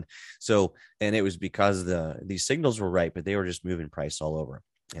not fun. So, and it was because these signals were right, but they were just moving price all over.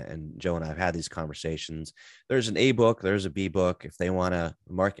 And Joe and I have had these conversations. There's an A book, there's a B book. If they want to,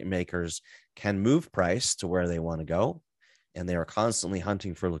 market makers can move price to where they want to go, and they are constantly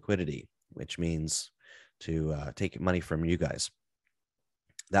hunting for liquidity, which means to take money from you guys.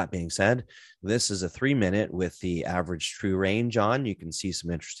 That being said, this is a 3 minute with the average true range on. You can see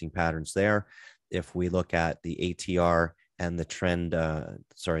some interesting patterns there. If we look at the ATR and the trend,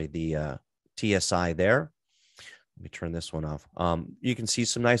 the TSI there. Let me turn this one off. You can see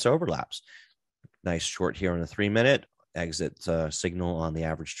some nice overlaps. Nice short here on the 3 minute, exit signal on the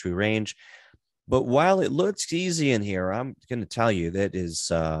average true range. But while it looks easy in here, I'm going to tell you that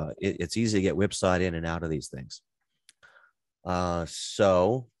it's easy to get whipsawed in and out of these things.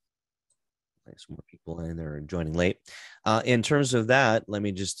 So some more people in there joining late. In terms of that, let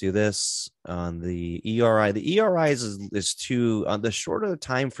me just do this on the ERI. The ERI is too on the shorter the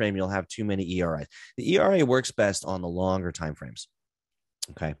time frame, you'll have too many ERIs. The ERA works best on the longer time frames.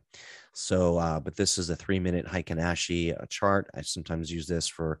 Okay. So, but this is a 3 minute Heiken Ashi chart. I sometimes use this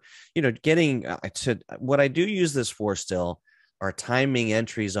for, getting to what I do use this for still are timing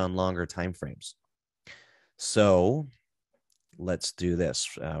entries on longer time frames. So let's do this.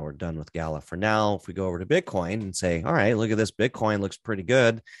 We're done with Gala for now. If we go over to Bitcoin and say, all right, look at this. Bitcoin looks pretty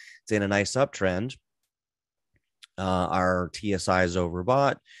good. It's in a nice uptrend. Our TSI is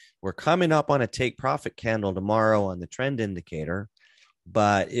overbought. We're coming up on a take profit candle tomorrow on the trend indicator.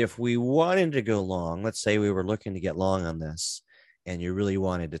 But if we wanted to go long, let's say we were looking to get long on this and you really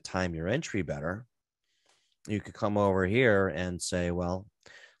wanted to time your entry better, you could come over here and say, well,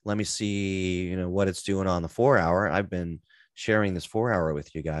 let me see, what it's doing on the 4 hour. I've been sharing this 4 hour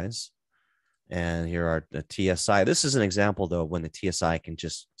with you guys. And here are the TSI. This is an example, though, when the TSI can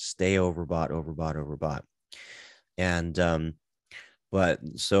just stay overbought. And, but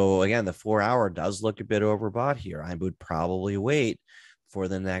so again, the 4 hour does look a bit overbought here. I would probably wait for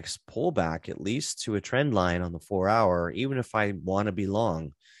the next pullback, at least to a trend line on the 4 hour, even if I want to be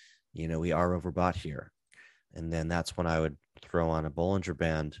long, we are overbought here. And then that's when I would throw on a Bollinger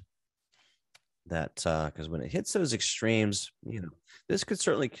Band that, because when it hits those extremes, this could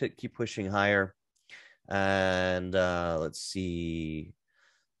certainly keep pushing higher. And let's see,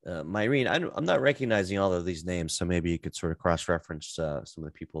 Myrene, I'm not recognizing all of these names, so maybe you could sort of cross-reference some of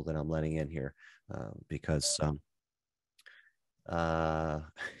the people that I'm letting in here, because okay,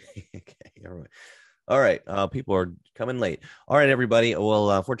 all right, people are coming late. All right, everybody.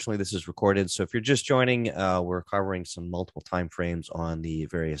 Well, fortunately, this is recorded, so if you're just joining, we're covering some multiple time frames on the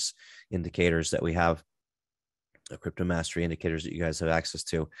various indicators that we have, the crypto mastery indicators that you guys have access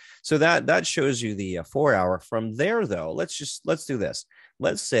to. So that shows you the 4 hour. From there, though, let's do this.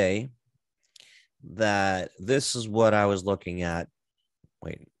 Let's say that this is what I was looking at.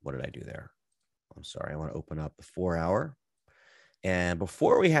 Wait, what did I do there? I'm sorry. I want to open up the 4 hour. And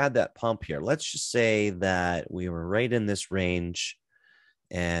before we had that pump here, let's just say that we were right in this range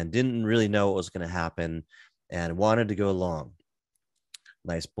and didn't really know what was going to happen and wanted to go long.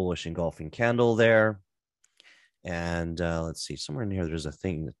 Nice bullish engulfing candle there. And let's see, somewhere in here, there's a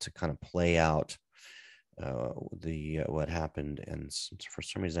thing to kind of play out what happened. And for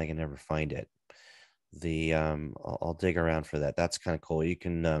some reason, I can never find it. I'll dig around for that. That's kind of cool. You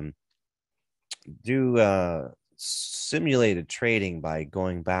can do simulated trading by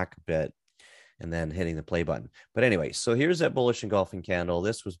going back a bit and then hitting the play button. But anyway, so here's that bullish engulfing candle.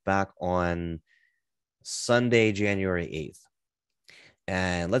 This was back on Sunday, January 8th.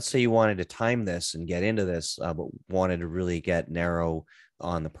 And let's say you wanted to time this and get into this, but wanted to really get narrow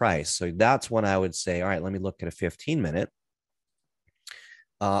on the price. So that's when I would say, all right, let me look at a 15 minute.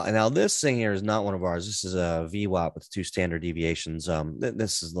 And now this thing here is not one of ours. This is a VWAP with 2 standard deviations.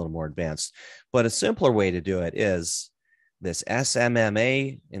 This is a little more advanced, but a simpler way to do it is this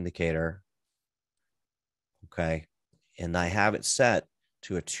SMMA indicator, okay, and I have it set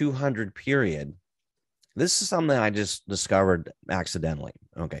to a 200 period. This is something I just discovered accidentally.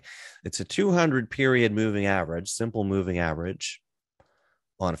 Okay. It's a 200 period moving average, simple moving average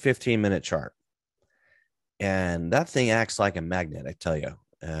on a 15-minute chart. And that thing acts like a magnet, I tell you.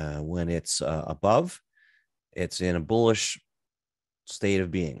 When it's above, it's in a bullish state of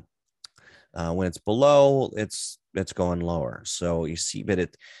being. When it's below, it's going lower. So you see, but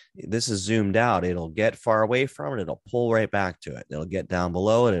this is zoomed out. It'll get far away from it. It'll pull right back to it. It'll get down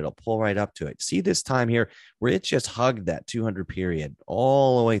below it. It'll pull right up to it. See this time here where it just hugged that 200 period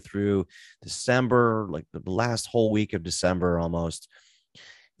all the way through December, like the last whole week of December almost.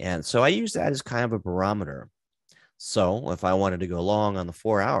 And so I use that as kind of a barometer. So if I wanted to go long on the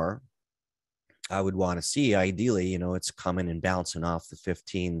 4-hour, I would want to see, ideally, it's coming and bouncing off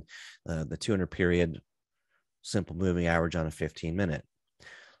the 200 period simple moving average on a 15-minute.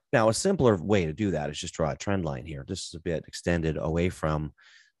 Now, a simpler way to do that is just draw a trend line here. This is a bit extended away from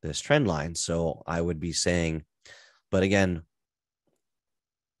this trend line. So I would be saying, but again,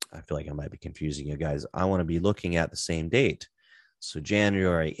 I feel like I might be confusing you guys. I want to be looking at the same date. So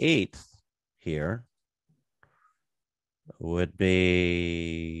January 8th here would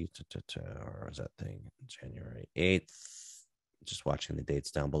be, or is that thing January 8th? Just watching the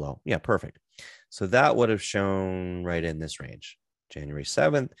dates down below. Yeah, perfect. So that would have shown right in this range, January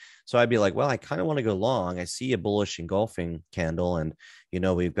 7th. So I'd be like, well, I kind of want to go long. I see a bullish engulfing candle, and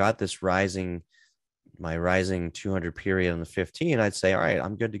we've got this rising 200 period on the 15. I'd say, all right,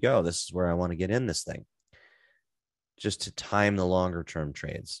 I'm good to go. This is where I want to get in this thing, just to time the longer term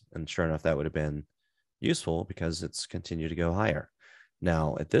trades. And sure enough, that would have been useful because it's continued to go higher.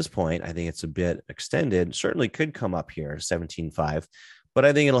 Now, at this point, I think it's a bit extended. Certainly could come up here, 17.5, but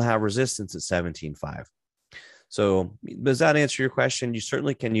I think it'll have resistance at 17.5. So does that answer your question? You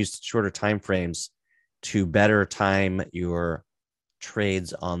certainly can use shorter time frames to better time your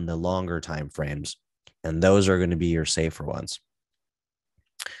trades on the longer time frames, and those are going to be your safer ones.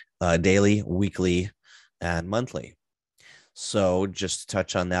 Daily, weekly, and monthly. So just to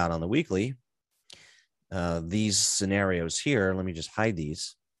touch on that on the weekly, these scenarios here, let me just hide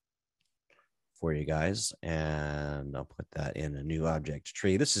these for you guys, and I'll put that in a new object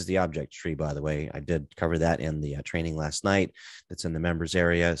tree. This is the object tree, by the way. I did cover that in the training last night. That's in the members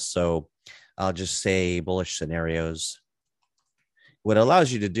area. So I'll just say bullish scenarios. What it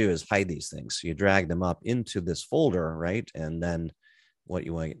allows you to do is hide these things. So you drag them up into this folder, right? And then all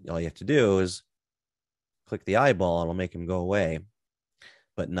you have to do is click the eyeball, and it'll make them go away,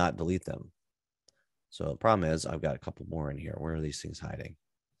 but not delete them. So the problem is I've got a couple more in here. Where are these things hiding?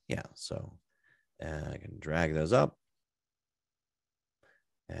 Yeah, so I can drag those up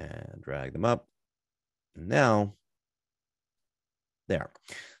and drag them up. And now, there.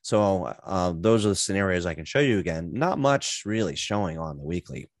 So those are the scenarios I can show you again. Not much really showing on the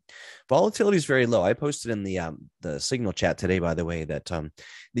weekly. Volatility is very low. I posted in the Signal chat today, by the way, that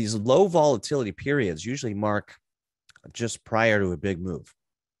these low volatility periods usually mark just prior to a big move.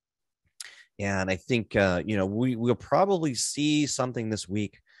 And I think, we'll probably see something this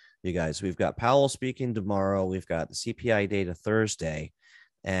week, you guys. We've got Powell speaking tomorrow. We've got the CPI data Thursday.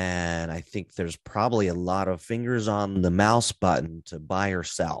 And I think there's probably a lot of fingers on the mouse button to buy or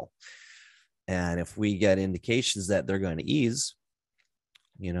sell. And if we get indications that they're going to ease,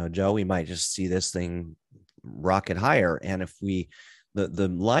 Joe, we might just see this thing rocket higher. And if the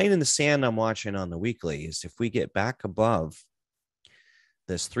line in the sand I'm watching on the weekly is if we get back above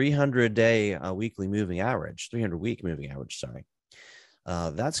this 300-day weekly moving average, 300-week moving average, sorry,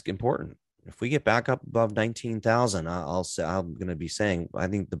 that's important. If we get back up above 19,000, I'm going to be saying I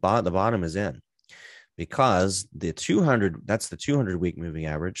think the bottom is in, because the 200, that's the 200-week moving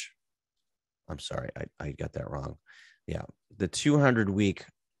average. I'm sorry, I got that wrong. Yeah, the 200-week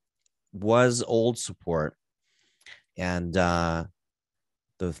was old support, and the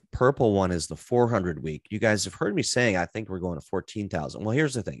purple one is the 400-week. You guys have heard me saying I think we're going to 14,000. Well,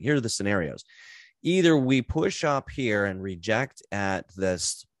 here's the thing. Here are the scenarios. Either we push up here and reject at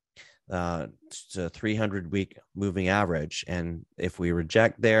this 300-week moving average, and if we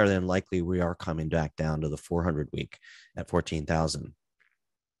reject there, then likely we are coming back down to the 400-week at 14,000.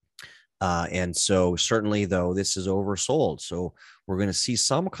 And so certainly, though, this is oversold. So we're going to see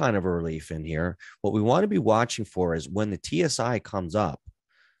some kind of a relief in here. What we want to be watching for is when the TSI comes up,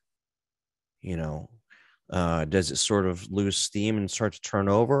 does it sort of lose steam and start to turn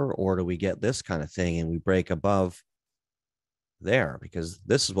over, or do we get this kind of thing and we break above there? Because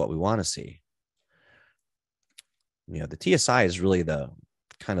this is what we want to see. The TSI is really the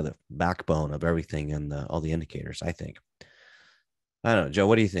kind of the backbone of everything and all the indicators, I think. I don't know, Joe,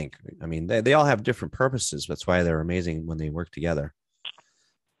 what do you think? I mean, they all have different purposes. That's why they're amazing when they work together.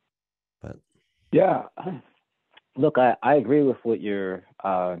 But Yeah. Look, I agree with what you're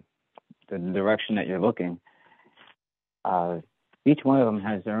the direction that you're looking. Uh, each one of them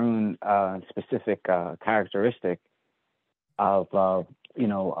has their own specific characteristic of of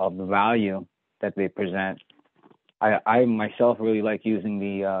the value that they present. I myself really like using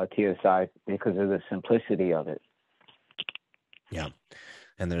the TSI because of the simplicity of it. yeah.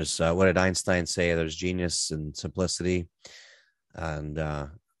 And there's what did Einstein say? There's genius and simplicity. And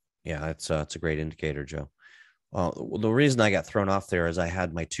yeah, it's a great indicator, Joe. Well, the reason I got thrown off there is I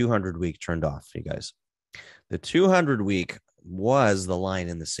had my 200 week turned off, you guys. The 200 week was the line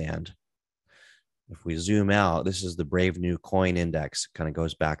in the sand. If we zoom out, this is the Brave New Coin Index. It kind of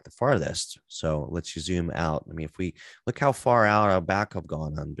goes back the farthest. So let's you zoom out. I mean, if we look how far out our back I've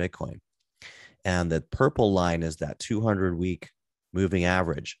gone on Bitcoin, and the purple line is that 200 week moving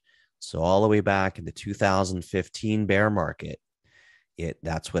average. So all the way back in the 2015 bear market,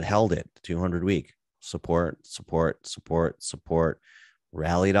 that's what held it. 200 week support, support, support, support,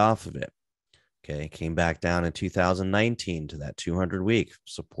 rallied off of it. Okay, came back down in 2019 to that 200 week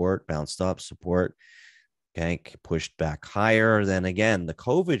support, bounced up, support. Okay, pushed back higher. Then again, the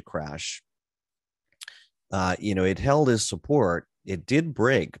COVID crash, it held as support. It did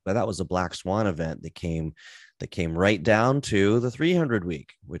break, but that was a black swan event that came right down to the 300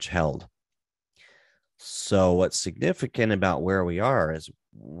 week, which held. So what's significant about where we are is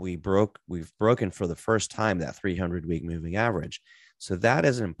we've broken for the first time that 300 week moving average. So that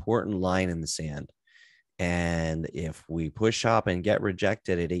is an important line in the sand. And if we push up and get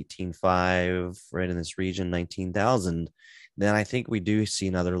rejected at 18.5, right in this region, 19,000, then I think we do see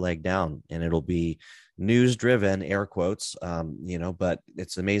another leg down, and it'll be news driven, air quotes, but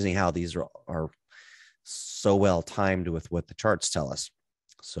it's amazing how these are so well timed with what the charts tell us.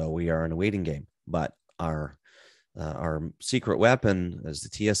 So we are in a waiting game, but our secret weapon is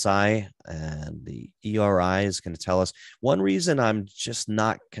the TSI, and the ERI is going to tell us. One reason I'm just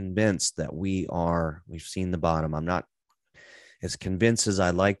not convinced that we've seen the bottom. I'm not as convinced as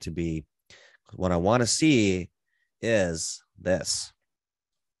I'd like to be. What I want to see is this.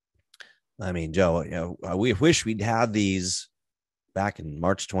 I mean, Joe, we wish we'd had these back in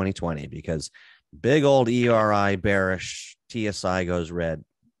March 2020, because big old ERI bearish, TSI goes red.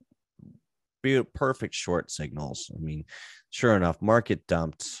 Perfect short signals. I mean, sure enough, market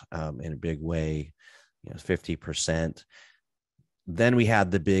dumped in a big way, 50%. Then we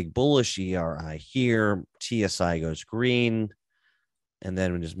had the big bullish ERI here. TSI goes green, and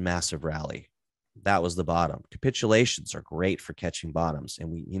then just massive rally. That was the bottom. Capitulations are great for catching bottoms,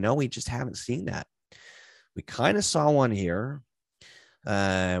 and we just haven't seen that. We kind of saw one here.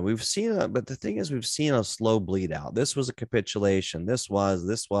 We've seen it, but the thing is, we've seen a slow bleed out. This was a capitulation. This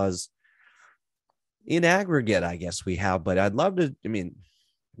was in aggregate, I guess we have, but I'd love to, I mean,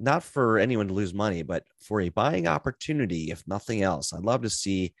 not for anyone to lose money, but for a buying opportunity, if nothing else, I'd love to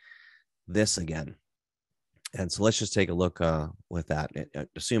see this again. And so let's just take a look with that,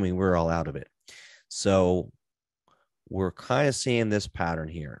 assuming we're all out of it. So we're kind of seeing this pattern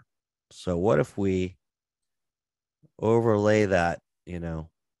here. So what if we overlay that, and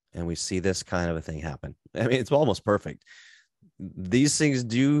we see this kind of a thing happen? I mean, it's almost perfect. These things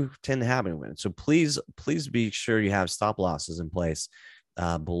do tend to happen. So please be sure you have stop losses in place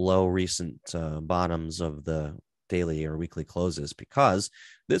below recent bottoms of the daily or weekly closes, because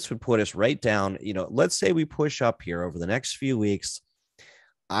this would put us right down. Let's say we push up here over the next few weeks.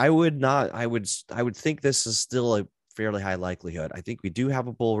 I would think this is still a fairly high likelihood. I think we do have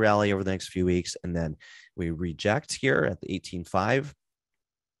a bull rally over the next few weeks, and then we reject here at the 18.5.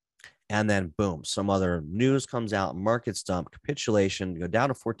 And then boom, some other news comes out, markets dump, capitulation, go down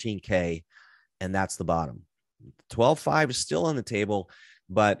to 14K, and that's the bottom. 12.5 is still on the table,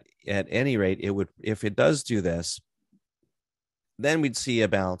 but at any rate, if it does do this, then we'd see a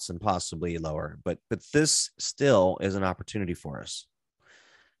bounce and possibly lower. But this still is an opportunity for us,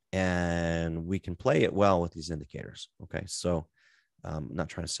 and we can play it well with these indicators. Okay, so I'm not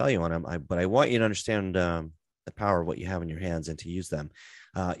trying to sell you on them, but I want you to understand the power of what you have in your hands and to use them.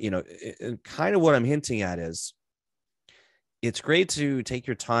 Kind of what I'm hinting at is, it's great to take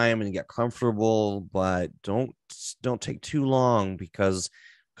your time and get comfortable, but don't take too long, because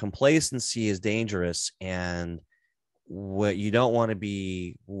complacency is dangerous, and what you don't want to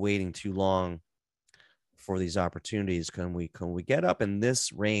be waiting too long for these opportunities. Can we get up in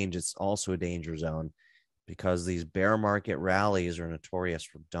this range? It's also a danger zone, because these bear market rallies are notorious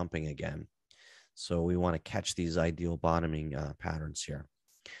for dumping again. So we want to catch these ideal bottoming patterns here.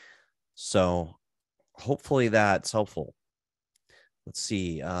 So hopefully that's helpful. let's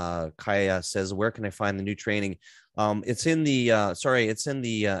see. Kaya says, where can I find the new training? It's in the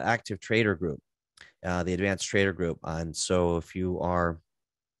active trader group, the advanced trader group. And so if you are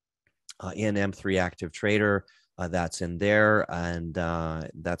in M3 active trader, that's in there. And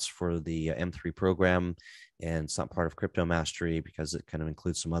that's for the M3 program. And it's not part of Crypto Mastery because it kind of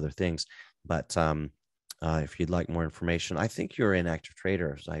includes some other things. But if you'd like more information, I think you're in active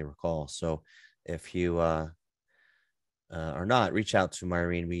trader, as I recall. So if you are not, reach out to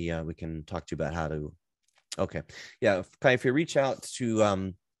Myrene. We can talk to you about how to. Okay, yeah. If you reach out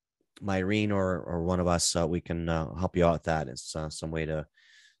to Myrene or one of us, we can help you out with that. It's some way to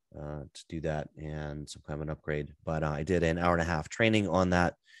do that and some kind of an upgrade. But I did an hour and a half training on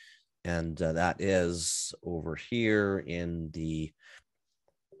that, and that is over here in the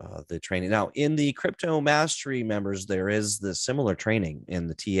training. Now, in the Crypto Mastery members, there is the similar training in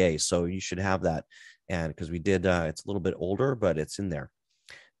the TA, so you should have that. And because we did, it's a little bit older, but it's in there.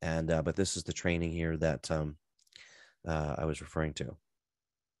 And but this is the training here that I was referring to.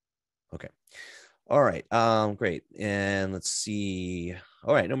 Okay. All right. Great. And let's see.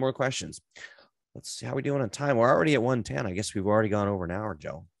 All right. No more questions. Let's see how we doing on time. We're already at 1:10. I guess we've already gone over an hour,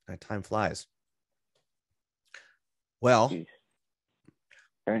 Joe. Time flies. Well,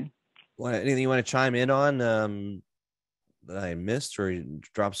 okay. Anything you want to chime in on that I missed, or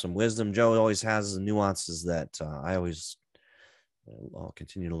drop some wisdom? Joe always has the nuances that I'll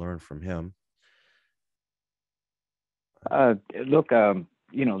continue to learn from him. Look,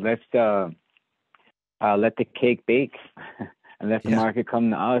 let's let the cake bake and let the market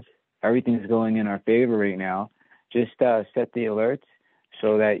come to us. Everything's going in our favor right now. Just set the alerts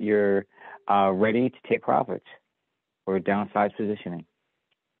so that you're ready to take profits or downside positioning.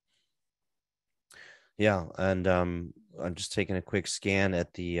 Yeah, and I'm just taking a quick scan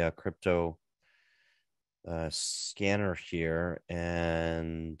at the crypto scanner here,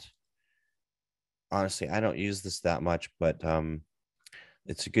 and honestly, I don't use this that much, but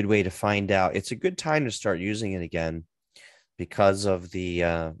it's a good way to find out. It's a good time to start using it again because of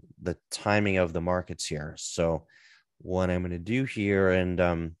the timing of the markets here. So what I'm going to do here,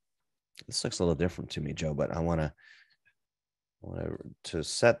 and this looks a little different to me, Joe, but I want to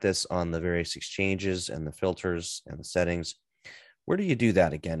set this on the various exchanges and the filters and the settings. Where do you do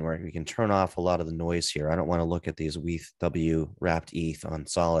that again, where we can turn off a lot of the noise here? I don't want to look at these W wrapped ETH on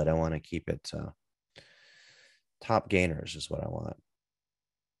solid. I want to keep it top gainers is what I want.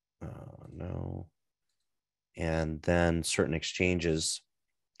 No. And then certain exchanges.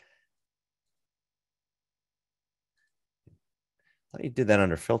 I thought you did that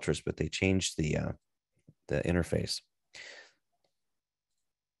under filters, but they changed the interface.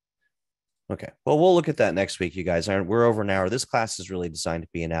 Okay. Well, we'll look at that next week, you guys. We're over an hour. This class is really designed to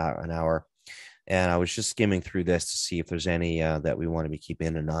be an hour. And I was just skimming through this to see if there's any that we want to be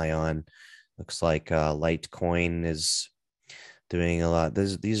keeping an eye on. Looks like Litecoin is doing a lot.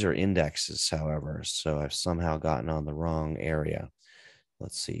 These are indexes, however. So I've somehow gotten on the wrong area.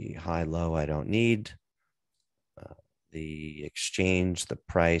 Let's see. High, low, I don't need. The exchange, the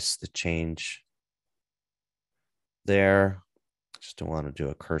price, the change there. Just don't want to do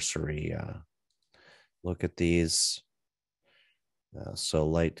a cursory look at these. So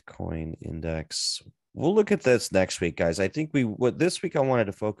Litecoin index. We'll look at this next week, guys. I think this week I wanted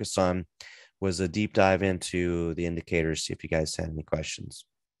to focus on was a deep dive into the indicators, see if you guys had any questions.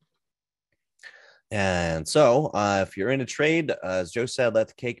 And so if you're in a trade, as Joe said, let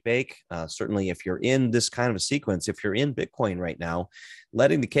the cake bake. Certainly if you're in this kind of a sequence, if you're in Bitcoin right now,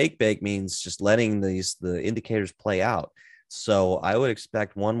 letting the cake bake means just letting the indicators play out. So I would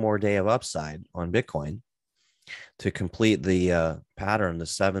expect one more day of upside on Bitcoin to complete the pattern, the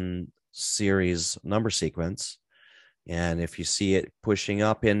 7 series number sequence. And if you see it pushing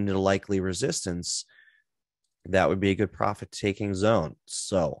up into likely resistance, that would be a good profit taking zone.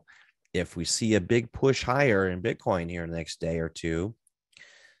 So if we see a big push higher in Bitcoin here in the next day or two,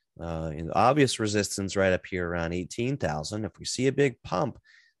 in the obvious resistance right up here around 18,000, if we see a big pump,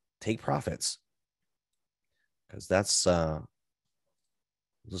 take profits. Because that's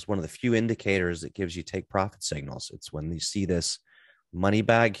just one of the few indicators that gives you take profit signals. It's when you see this money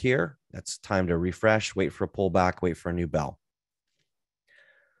bag here, that's time to refresh, wait for a pullback, wait for a new bell.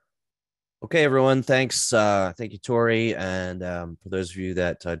 Okay, everyone. Thanks. Thank you, Tori. And for those of you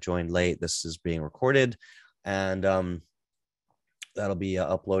that joined late, this is being recorded, and that'll be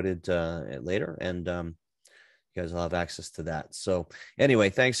uploaded later. And you guys will have access to that. So anyway,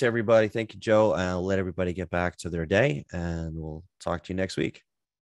 thanks, everybody. Thank you, Joe. I'll let everybody get back to their day, and we'll talk to you next week.